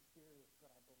it's mysterious,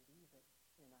 but I believe it,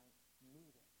 and I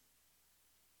need it.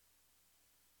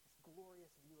 This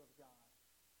glorious view of God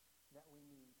that we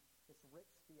need, this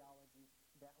rich theology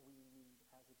that we need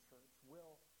as a church,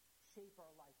 will shape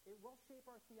our life. It will shape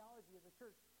our theology as a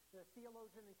church. The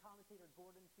theologian and commentator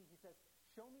Gordon Fee says,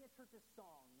 show me a church's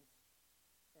songs,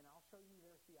 and I'll show you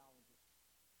their theology.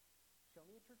 Show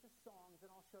me a church's songs,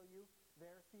 and I'll show you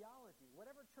their theology.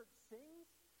 Whatever church sings,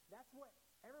 that's what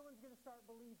everyone's going to start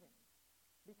believing.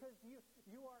 Because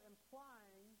you are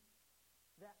implying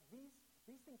that these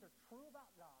things are true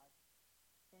about God,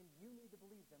 and you need to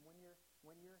believe them when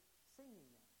you're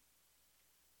singing them.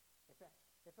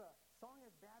 If a song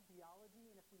has bad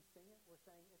theology, and if we sing it, we're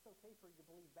saying it's okay for you to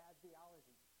believe bad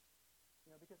theology,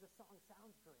 because the song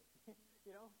sounds great.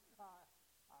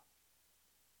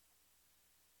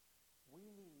 We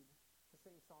need to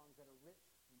sing songs that are rich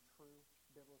in true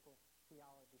biblical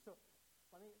theology. So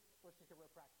let's just get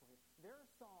real practical here. There are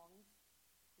songs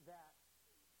that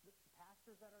the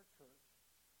pastors at our church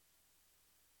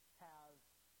have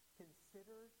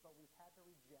considered, but we've had to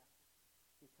reject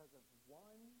because of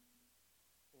one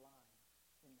line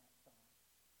in that song.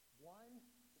 One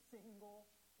single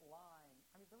line.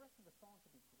 I mean, the rest of the song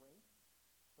could be great,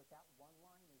 but that one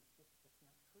line is just, it's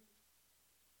not true.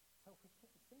 So we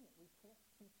can't sing it. We can't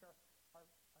teach our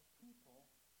people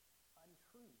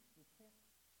untruth. We can't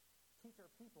teach our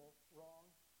people wrong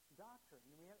doctrine.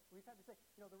 And we've had to say,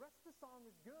 the rest of the song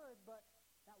is good, but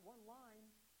that one line,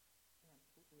 man,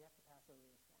 we have to pass over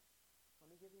this one. Let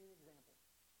me give you an example.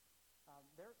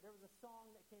 There was a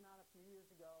song that came out a few years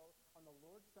ago on the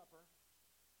Lord's Supper.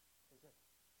 It was a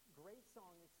great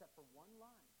song except for one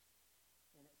line.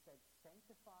 And it said,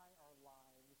 "Sanctify our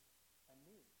lives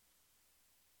anew."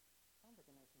 Sounds like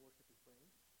a nice worshipy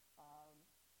phrase.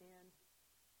 And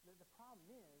the problem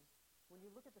is, when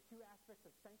you look at the two aspects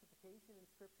of sanctification in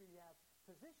Scripture, you have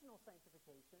positional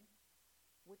sanctification,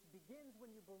 which begins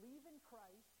when you believe in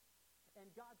Christ,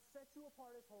 and God sets you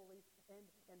apart as holy,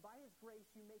 and by His grace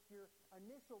you make your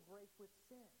initial break with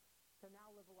sin to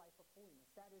now live a life of holiness.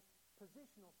 That is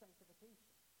positional sanctification.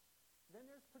 Then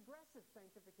there's progressive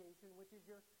sanctification, which is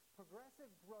your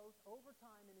progressive growth over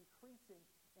time and increasing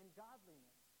in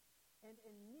godliness. And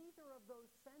in neither of those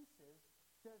senses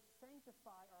does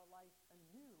sanctify our life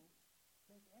anew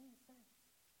make any sense.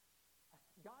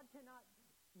 God cannot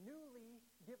newly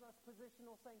give us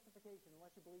positional sanctification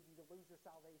unless you believe you can lose your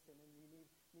salvation and you need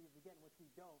it again, which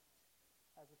we don't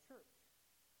as a church.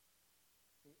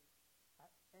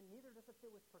 And neither does it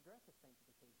fit with progressive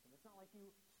sanctification. It's not like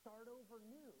you start over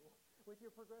new with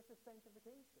your progressive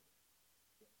sanctification.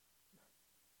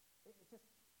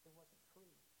 It wasn't true.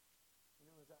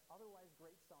 It was an otherwise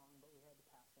great song, but we had to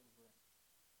pass over it.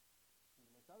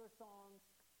 And there's other songs.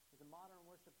 There's a modern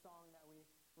worship song that we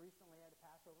recently had to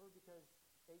pass over because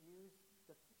it used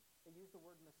the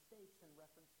word mistakes in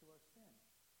reference to our sin.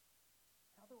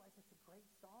 Otherwise, it's a great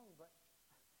song, but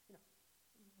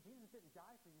Jesus didn't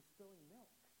die for you spilling milk.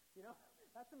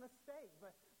 That's a mistake,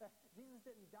 but Jesus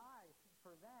didn't die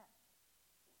for that.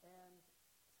 And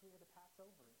so we had to pass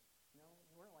over it. We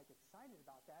weren't excited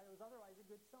about that. It was otherwise a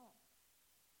good song.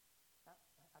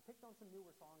 I picked on some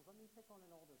newer songs. Let me pick on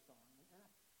an older song. And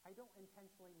I don't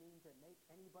intentionally mean to make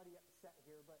anybody upset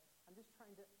here, but I'm just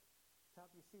trying to help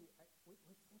you see. We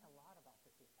think a lot about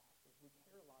this as pastors. We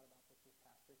care a lot about this as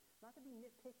pastors. Not to be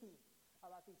nitpicky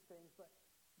about these things, but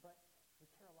we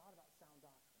care a lot about sound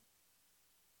doctrine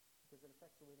because it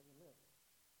affects the way that we live.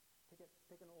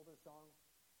 Pick an older song.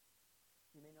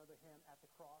 You may know the hymn, At the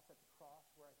Cross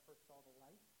Where I First Saw the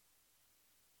Light.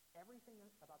 Everything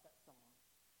about that song is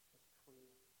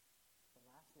true. The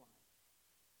last line.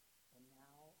 And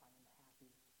now I am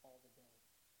happy all the day.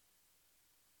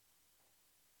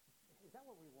 Is that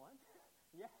what we want?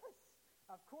 Yes,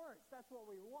 of course. That's what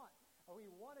we want. We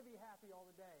want to be happy all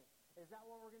the day. Is that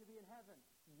what we're going to be in heaven?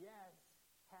 Yes,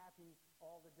 happy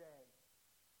all the day.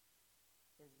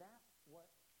 Is that what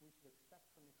we should expect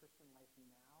from the Christian life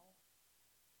now?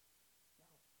 No.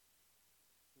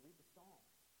 You read the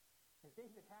Psalms. Is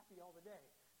David happy all the day?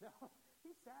 No,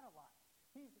 he's sad a lot.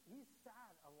 He's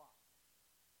sad a lot.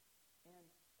 And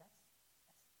that's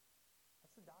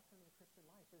the doctrine of the Christian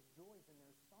life. There's joys and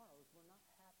there's sorrows. We're not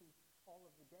happy all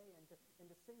of the day. And to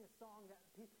sing a song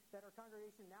that our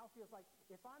congregation now feels like,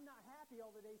 if I'm not happy all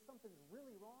the day, something's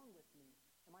really wrong with me.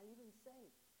 Am I even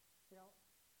saved?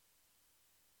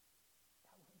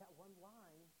 That one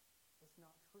line is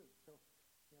not true. So,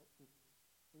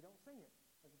 we don't sing it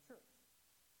as a church.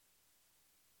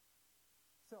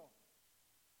 So,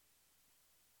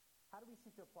 how do we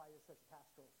seek to apply this as a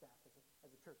pastoral staff,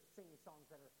 as a church, singing songs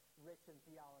that are rich in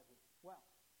theology? Well,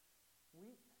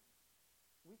 we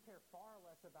care far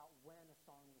less about when a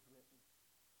song was written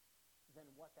than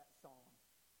what that song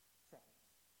says.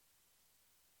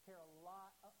 Care a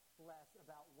lot less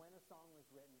about when a song was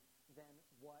written than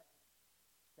what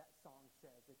that song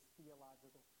says. It's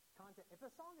theological content. If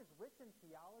a song is rich in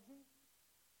theology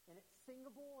and it's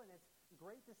singable and it's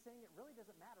great to sing, it really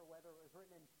doesn't matter whether it was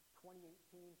written in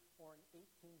 2018 or in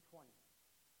 1820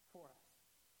 for us,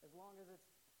 as long as it's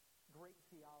great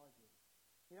theology.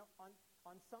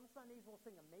 On some Sundays we'll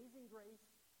sing Amazing Grace,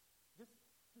 just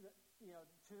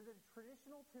to the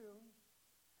traditional tune.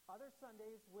 Other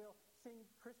Sundays we'll sing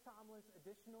Chris Tomlin's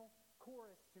additional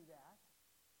chorus to that.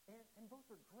 And both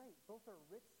are great. Both are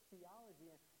rich theology,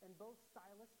 and both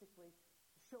stylistically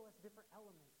show us different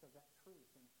elements of that truth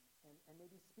and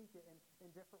maybe speak it in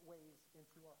different ways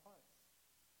into our hearts.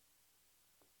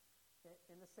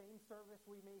 In the same service,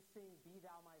 we may sing Be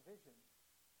Thou My Vision,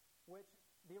 which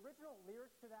the original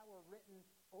lyrics to that were written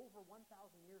over 1,000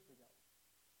 years ago.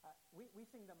 We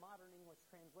sing the modern English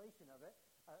translation of it.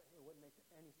 It wouldn't make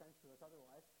any sense to us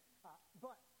otherwise.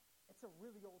 But it's a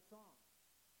really old song.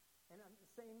 And on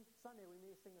the same Sunday, we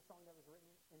may sing a song that was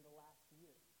written in the last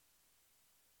year.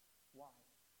 Why?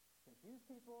 To confuse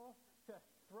people, to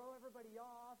throw everybody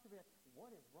off, to be like,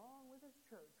 what is wrong with this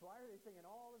church? Why are they singing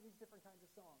all of these different kinds of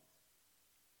songs?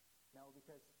 No,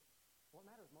 because what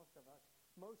matters most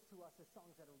to us is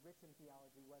songs that are rich in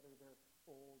theology, whether they're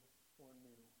old or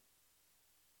new.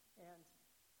 And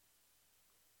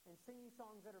singing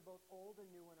songs that are both old and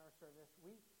new in our service,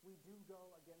 we do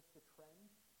go against the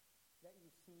trend that you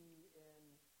see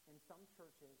in some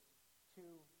churches to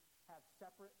have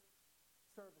separate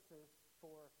services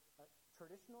for a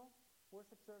traditional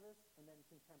worship service and then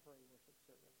contemporary worship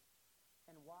service.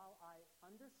 And while I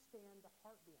understand the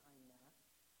heart behind that,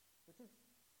 which is,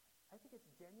 I think it's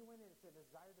genuine and it's a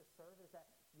desire to serve, is that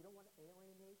you don't want to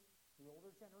alienate the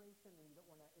older generation and you don't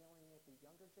want to alienate the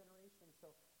younger generation.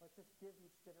 So let's just give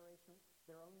each generation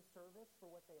their own service for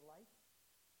what they like.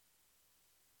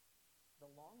 The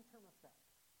long-term effect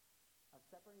of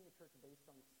separating the church based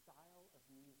on style of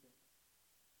music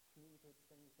communicates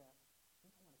things that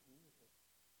we don't want to communicate.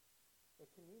 It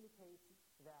communicates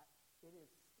that it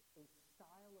is a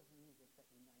style of music that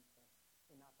unites us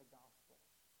and not the gospel.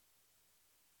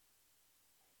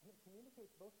 And it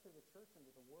communicates both to the church and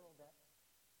to the world that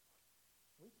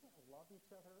we can't love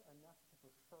each other enough to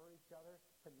prefer each other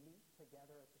to meet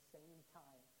together at the same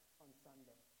time on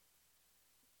Sunday.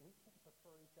 We can't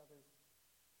prefer each other's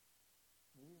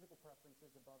musical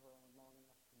preferences above our own long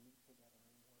enough to meet together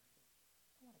in worship.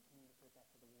 We want to communicate that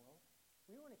to the world.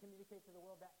 We want to communicate to the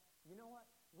world that, you know what,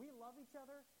 we love each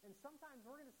other, and sometimes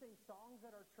we're going to sing songs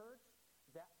at our church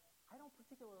that I don't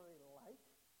particularly like,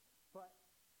 but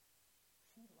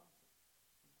she loves it.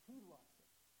 He loves it.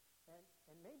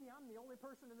 And maybe I'm the only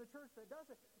person in the church that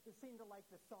doesn't seem to like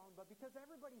this song, but because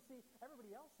everybody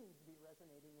else seems to be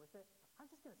resonating with it, I'm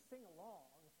just going to sing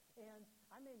along. And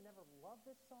I may never love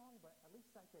this song, but at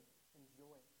least I could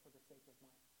enjoy it for the sake of my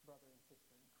brother and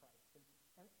sister in Christ.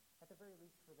 And at the very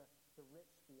least for the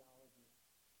rich theology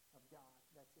of God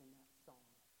that's in that song.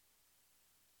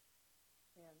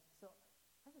 And so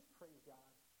I just praise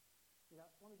God. You know,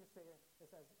 let me just say this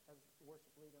as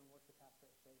worship leader and worship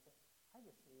pastor at Faith. I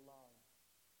just love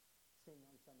singing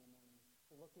on Sunday mornings,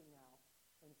 looking out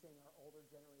and seeing our older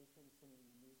generation singing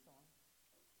the new songs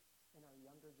and our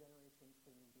younger generation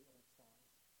singing the old songs.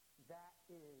 That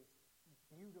is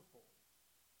beautiful.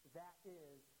 That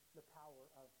is the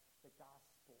power of the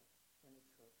gospel in the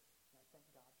church. And I thank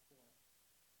God for it.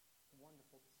 It's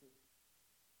wonderful to see.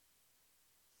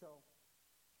 So,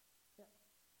 yeah,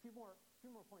 a few more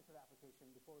points of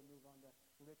application before we move on to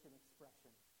rich in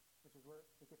expression, which is where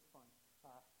it gets fun.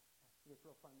 It gets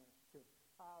real fun there, too.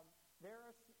 There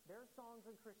are songs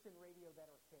on Christian radio that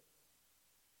are hits,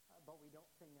 but we don't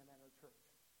sing them at our church.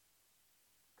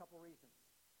 A couple reasons.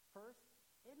 First,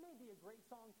 it may be a great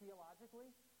song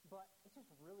theologically, but it's just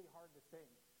really hard to sing.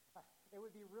 It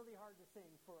would be really hard to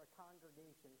sing for a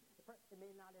congregation. It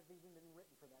may not have even been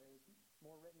written for that. It was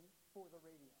more written for the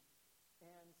radio.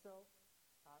 And so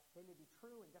they may be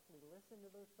true and definitely listen to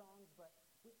those songs, but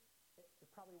it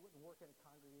probably wouldn't work in a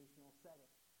congregational setting.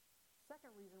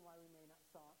 Second reason why we may not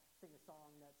sing a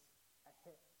song that's a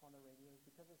hit on the radio is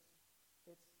because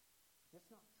it's just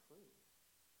not true.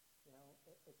 You know,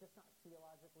 it's just not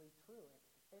theologically true.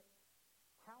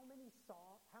 How many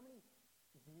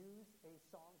views a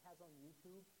song has on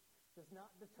YouTube does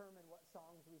not determine what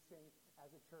songs we sing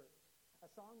as a church. A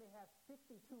song may have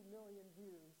 52 million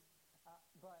views,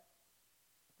 but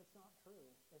if it's not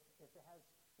true, if it has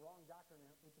wrong doctrine in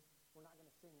it, we're not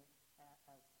going to sing it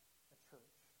as a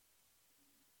church.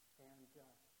 And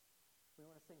we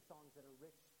want to sing songs that are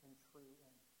rich and true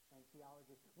and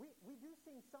theology. We do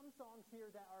sing some songs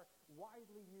here that are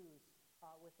widely used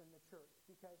within the church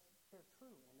because they're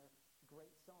true and they're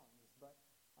great songs. But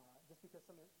just because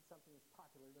something is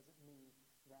popular doesn't mean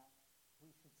that we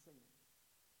should sing it.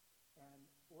 And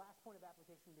last point of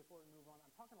application before we move on,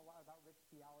 I'm talking a lot about rich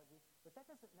theology, but that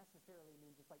doesn't necessarily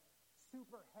mean just like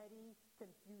super heady,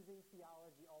 confusing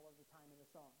theology all of the time in the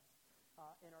songs.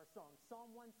 In our song,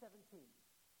 Psalm 117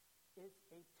 is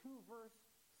a 2-verse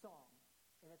song,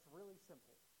 and it's really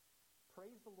simple.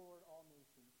 Praise the Lord, all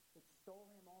nations.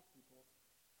 Extol him, all peoples.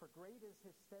 For great is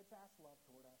his steadfast love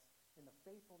toward us, and the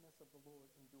faithfulness of the Lord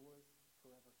endures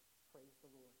forever. Praise the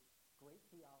Lord. Great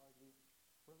theology,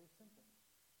 really simple.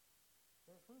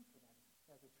 There's room for that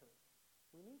as a church.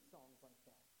 We need songs like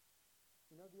that.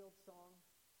 You know the old song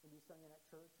when you sung it at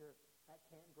church or at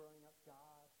camp growing up,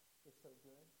 God is so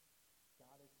good.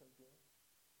 God is so good.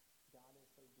 God is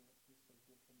so good. He's so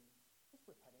good to me. It's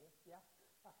repetitive, yeah.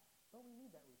 But we need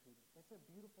that repeated. It's a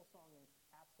beautiful song, and it's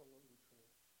absolutely true.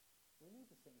 We need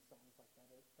to sing songs like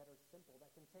that are simple, that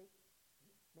can take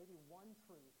maybe one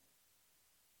truth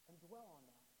and dwell on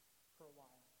that for a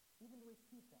while, even to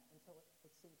repeat that until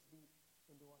it sinks deep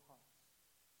into our hearts.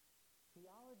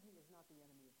 Theology is not the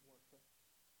enemy of worship.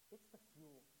 It's the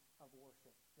fuel of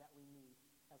worship that we need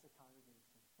as a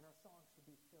congregation. And our songs should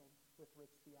be filled with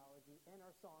rich theology, and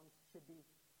our songs should be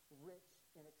rich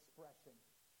in expression.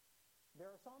 There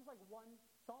are songs like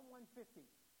Psalm 150.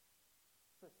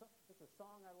 It's a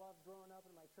song I loved growing up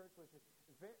in my church, which is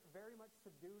very much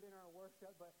subdued in our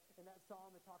worship, but in that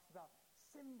psalm it talks about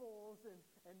cymbals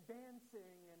and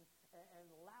dancing and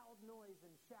loud noise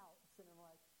and shouts. And I'm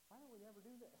like, why don't we ever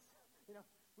do this?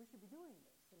 We should be doing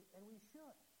this, and we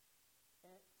should.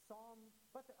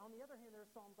 But on the other hand, there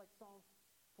are psalms like Psalm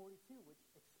 42, which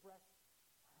express,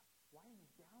 why are you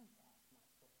downcast, my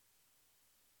soul?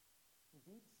 In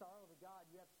deep sorrow to God.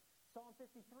 You have Psalm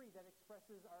 53 that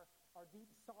expresses our deep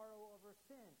sorrow over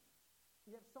sin.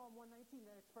 You have Psalm 119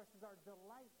 that expresses our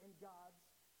delight in God's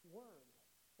word.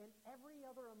 And every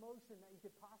other emotion that you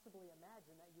could possibly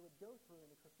imagine that you would go through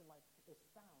in the Christian life is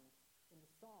found in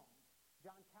the Psalms.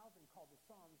 John Calvin called the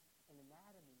Psalms an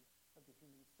anatomy of the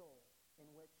human soul, in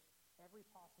which every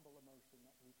possible emotion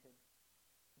that we could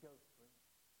go through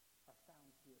are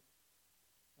found here.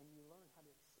 And you learn how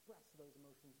to express those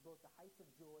emotions, both the heights of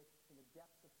joy and the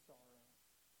depths of sorrow,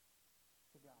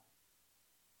 to God.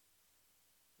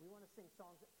 We want to sing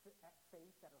songs at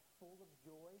faith that are full of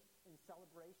joy and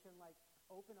celebration, like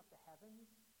Open Up the Heavens.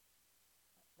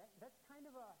 That's kind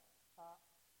of a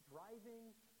driving,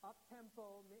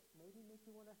 up-tempo, maybe make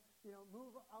you want to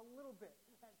move a little bit.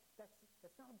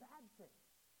 That's not a bad thing.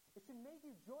 It should make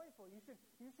you joyful. You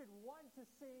should want to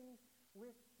sing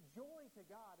with joy to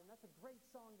God. And that's a great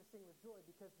song to sing with joy,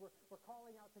 because we're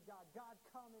calling out to God. God,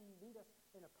 come and meet us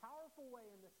in a powerful way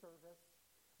in this service.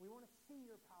 We want to see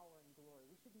your power and glory.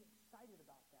 We should be excited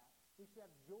about that. We should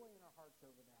have joy in our hearts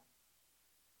over that.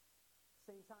 At the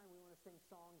same time, we want to sing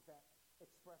songs that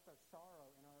express our sorrow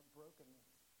and our brokenness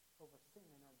over sin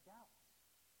and our doubts,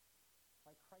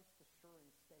 like Christ the sure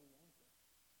and steady anchor.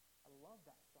 I love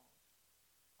that song.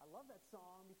 I love that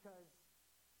song because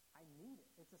I need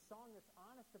it. It's a song that's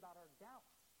honest about our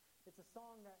doubts. It's a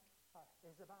song that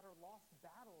is about our lost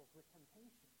battles with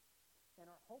temptation and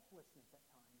our hopelessness at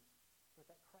times, but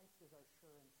that Christ is our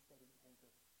sure and steady anchor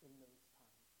in those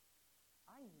times.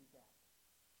 I need that.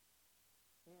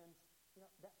 And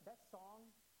that song,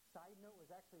 side note,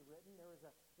 was actually written. There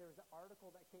was an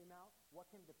article that came out, what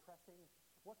can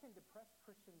depressed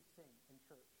Christians sing in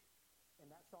church? And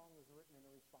that song was written in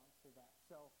a response to that.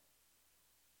 So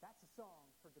that's a song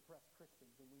for depressed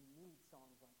Christians, and we need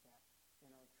songs like that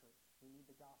in our church. We need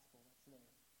the gospel that's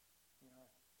there in our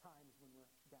times when we're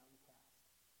downcast.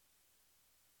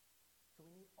 So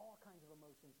we need all kinds of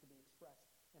emotions to be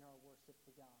expressed in our worship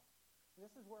to God. And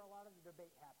this is where a lot of the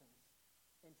debate happens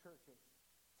in churches.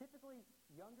 Typically,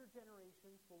 younger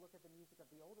generations will look at the music of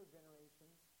the older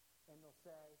generations, and they'll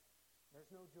say,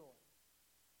 there's no joy.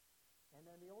 And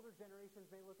then the older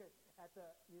generations may look at the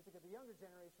music of the younger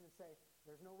generation and say,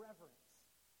 there's no reverence.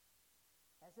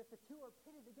 As if the two are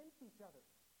pitted against each other.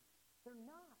 They're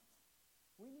not.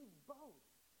 We need both.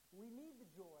 We need the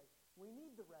joy. We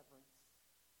need the reverence.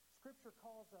 Scripture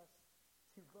calls us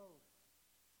to both.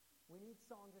 We need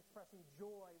songs expressing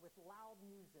joy with loud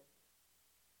music,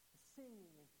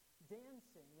 singing and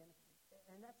dancing.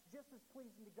 And that's just as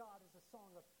pleasing to God as a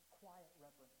song of quiet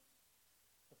reverence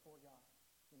before God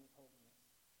in His holiness.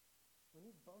 We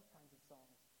need both kinds of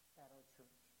songs at our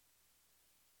church.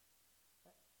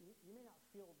 You may not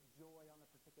feel joy on a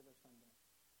particular Sunday.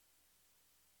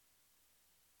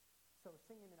 So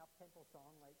singing an up-tempo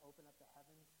song like Open Up the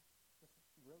Heavens just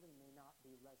really may not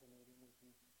be resonating with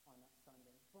you on that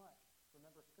Sunday. But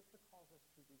remember, Scripture calls us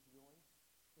to rejoice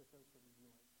with those who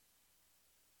rejoice.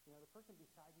 The person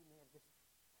beside you may have just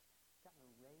gotten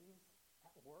a raise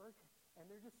at work, and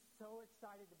they're just so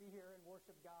excited to be here and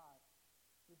worship God.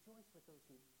 Rejoice with those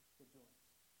who rejoice.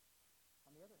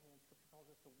 On the other hand, Scripture calls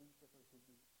us to weep with those who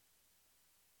weep.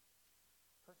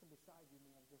 The person beside you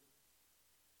may have just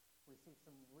received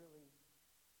some really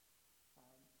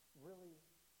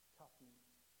tough news.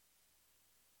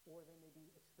 Or they may be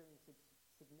experiencing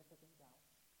significant doubts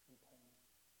and pain.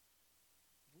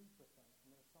 Weep with them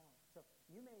in their song. So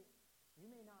you may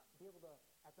not be able to,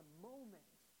 at the moment,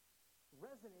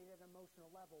 resonate at an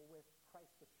emotional level with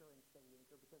Christ the sure and steady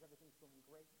anchor because everything's going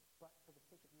great. But for the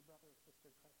sake of your brother or sister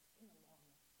in Christ, sing along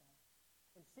that song.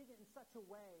 And sing it in such a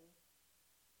way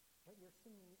that you're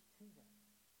singing to them.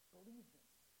 Believe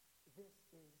this. This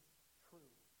is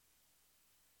true.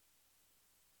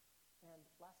 And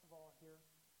last of all here,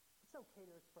 it's okay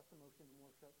to express emotion in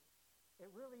worship.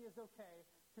 It really is okay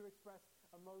to express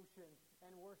emotion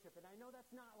and worship. And I know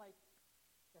that's not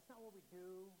what we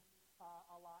do.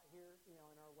 a lot here,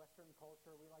 in our Western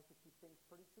culture. We like to keep things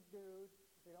pretty subdued.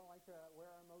 We don't like to wear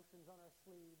our emotions on our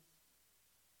sleeves.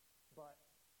 But,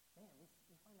 man, we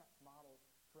find that modeled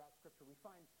throughout Scripture. We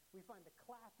find the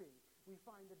clapping, we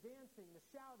find the dancing, the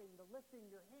shouting, the lifting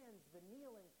your hands, the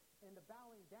kneeling, and the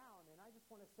bowing down. And I just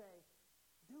want to say,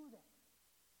 do that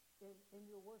in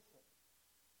your worship.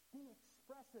 Be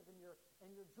expressive in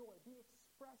your joy. Be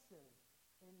expressive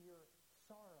in your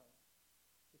sorrow,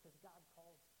 because God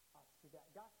calls us to that.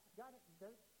 God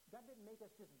didn't make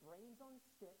us just brains on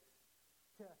sticks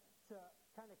to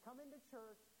kind of come into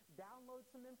church, download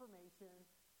some information,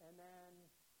 and then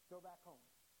go back home.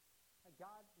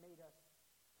 God made us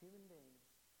human beings,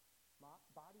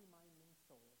 body, mind, and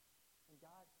soul. And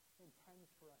God intends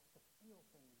for us to feel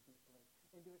things deeply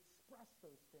and to express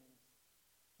those things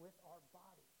with our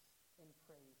bodies in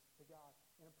praise to God.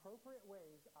 In appropriate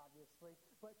ways, obviously,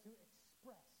 but to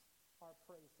express our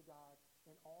praise to God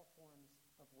in all forms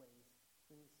of ways.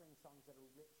 We need to sing songs that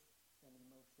are rich in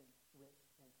emotion, rich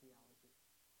in theology.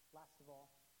 Last of all,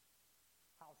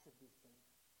 how should we sing?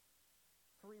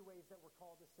 3 ways that we're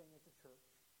called to sing as a church.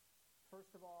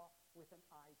 First of all, with an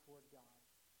eye toward God.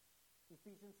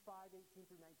 Ephesians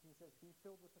 5:18-19 says, "Be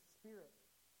filled with the Spirit,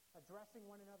 addressing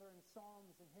one another in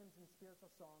psalms and hymns and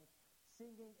spiritual songs,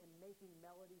 singing and making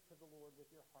melody to the Lord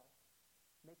with your heart."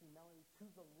 Making melody to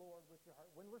the Lord with your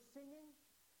heart. When we're singing,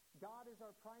 God is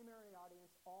our primary audience.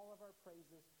 All of our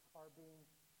praises are being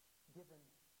given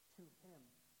to Him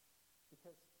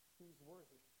because He's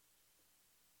worthy.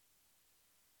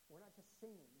 We're not just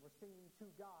singing. We're singing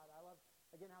to God. I love,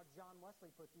 again, how John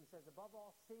Wesley puts it. He says, "Above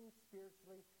all, sing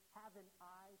spiritually. Have an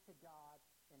eye to God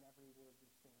in every word you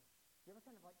sing." You ever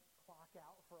kind of clock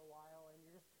out for a while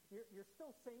and you're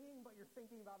still singing, but you're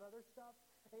thinking about other stuff?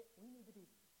 We need to be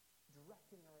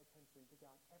directing our attention to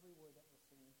God every word that we're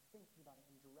singing, thinking about it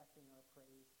and directing our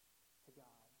praise to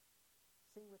God.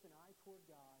 Sing with an eye toward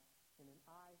God and an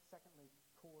eye, secondly,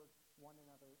 toward one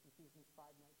another. Ephesians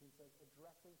 5:19 says,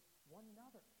 addressing one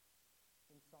another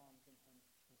in psalms and hymns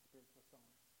and spiritual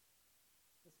songs.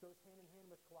 This goes hand in hand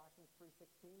with Colossians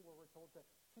 3:16, where we're told to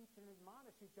teach and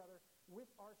admonish each other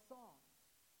with our songs.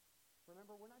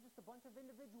 Remember, we're not just a bunch of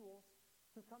individuals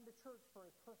who come to church for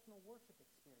a personal worship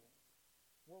experience.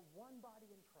 We're one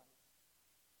body in Christ.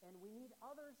 And we need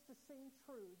others to sing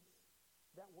truths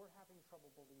that we're having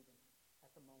trouble believing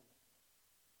at the moment.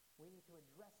 We need to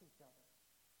address each other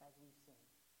as we sing.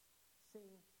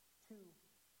 Sing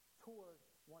toward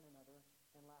one another.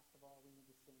 And last of all, we need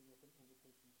to sing with an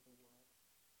invitation to the world.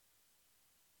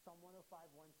 Psalm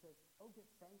 105:1 says, "Oh, give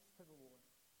thanks to the Lord.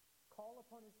 Call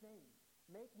upon His name.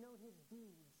 Make known His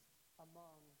deeds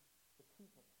among the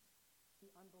peoples,"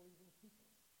 the unbelieving peoples.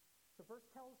 So verse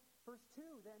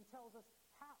 2 then tells us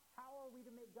how are we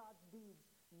to make God's deeds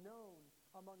known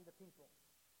among the peoples.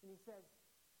 And he says,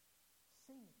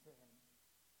 sing to Him.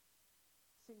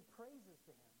 Sing praises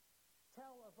to Him.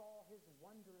 Tell of all His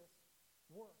wondrous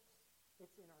works.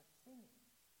 It's in our singing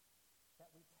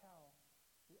that we tell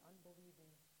the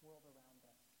unbelieving world around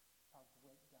us how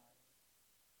great God is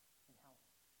and how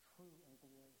true and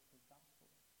glorious His gospel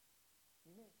is.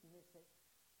 You may say,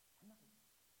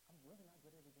 I'm really not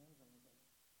good at evangelism.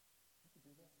 I could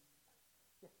do this.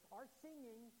 Our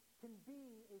singing can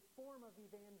be a form of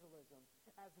evangelism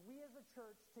as we as a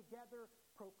church together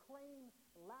proclaim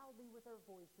loudly with our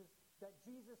voices that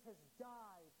Jesus has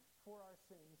died for our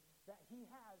sins, that He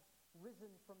has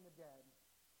risen from the dead.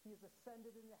 He has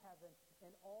ascended into heaven,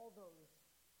 and all those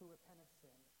who repent of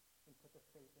sin and put their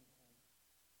faith in Him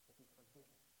will be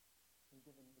forgiven and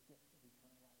given the gift of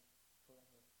eternal life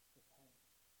forever with Him.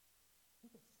 We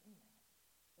can sing that,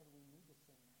 and we need to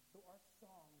sing that. So our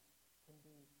songs can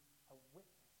be a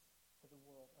witness to the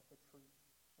world of the truth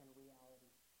and reality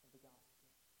of the gospel.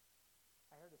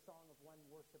 I heard a song of one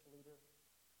worship leader.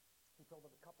 He told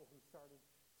of a couple who started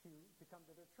to come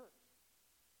to their church.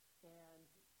 And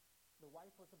the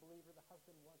wife was a believer, the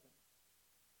husband wasn't.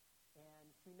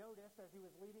 And she noticed as he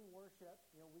was leading worship,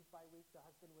 week by week, the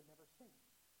husband would never sing.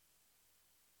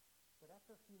 But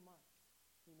after a few months,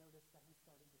 he noticed that he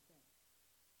started to sing.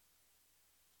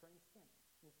 Strange thing.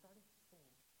 He started to sing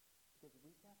because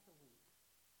week after week,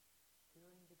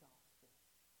 hearing the gospel,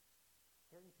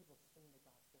 hearing people sing the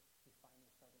gospel, he finally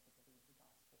started to believe the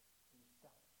gospel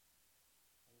himself.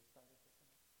 And he started to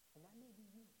sing. And that may be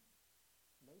you.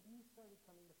 Maybe you started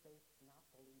coming to faith not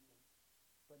believing.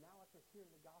 But now after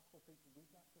hearing the gospel preached week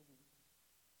after week,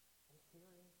 and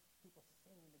hearing people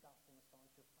sing the gospel in the songs,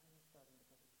 you're finally starting to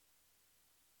believe.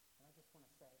 And I just want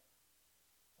to say,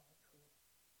 it's all true.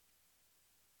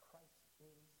 Christ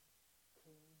is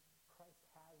King. Christ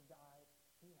has died.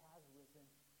 He has risen.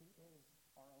 He is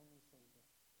our only Savior.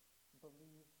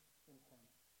 believe in him.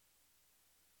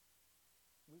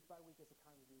 Week by week as a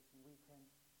congregation, we can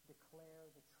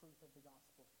declare the truth of the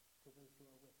gospel to those who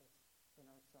are with us in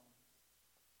our songs.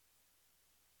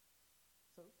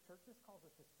 So church just calls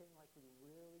us to sing like we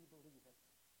really believe it.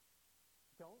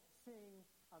 Don't sing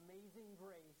Amazing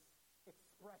Grace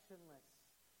expressionless.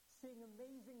 Sing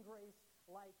Amazing Grace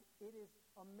like it is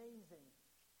amazing.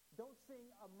 Don't sing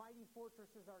A Mighty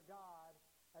Fortress is Our God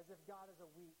as if God is a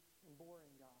weak and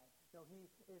boring God. No,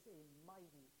 he is a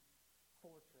mighty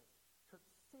fortress. Church,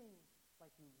 sing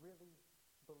like you really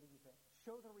believe it.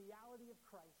 Show the reality of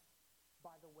Christ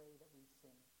by the way that we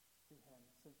sing to him.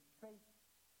 So faith,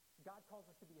 God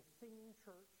calls us to be a singing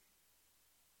church.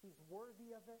 He's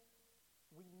worthy of it.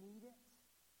 We need it.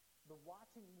 The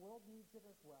watching world needs it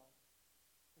as well.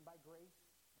 And by grace,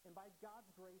 and by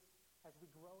God's grace, as we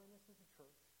grow in this as a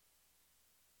church,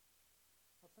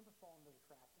 let's never fall into the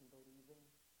trap in believing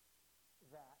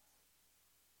that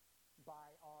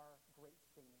by our great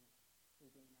singing,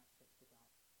 we gain access to God,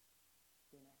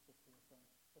 gain access to the throne.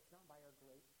 It's not by our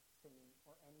great singing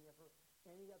or any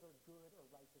other good or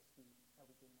righteous deed that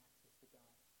we gain access to God.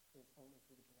 It is only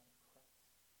through the blood of Christ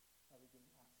that we gain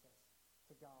access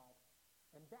to God.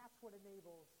 And that's what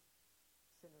enables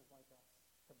sinners like us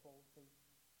to boldly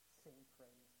sing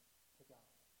praise to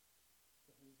God.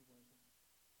 So he is worthy.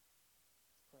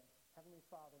 Let's pray. Heavenly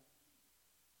Father,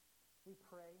 we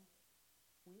pray,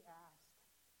 we ask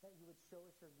that you would show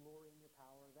us your glory and your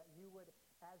power, that you would,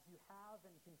 as you have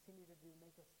and continue to do,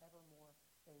 make us evermore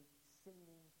a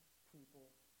singing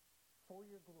people for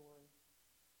your glory,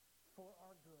 for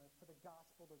our good, for the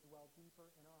gospel to dwell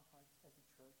deeper in our hearts as a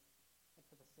church, and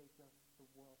for the sake of the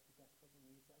world who desperately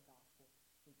needs that gospel.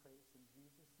 We pray this in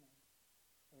Jesus' name.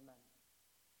 Amen.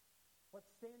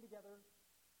 Let's stand together.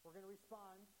 We're going to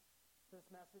respond to this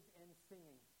message in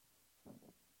singing.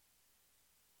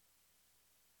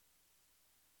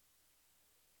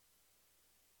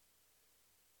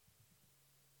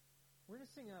 We're going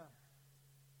to sing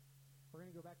we're going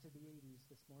to go back to the 80s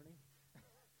this morning.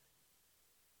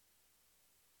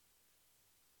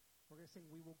 We're going to sing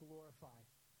We Will Glorify.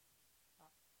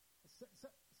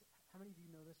 How many of you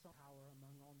know this song? Power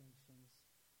among all nations.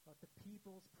 Let the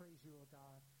peoples praise you, O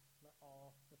God. Let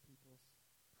all the peoples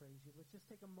praise you. Let's just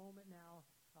take a moment now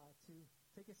to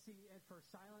take a seat and for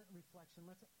silent reflection.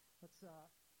 Let's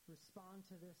respond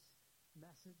to this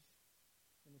message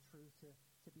and the truth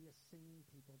to be a singing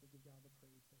people to give God the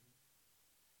praise that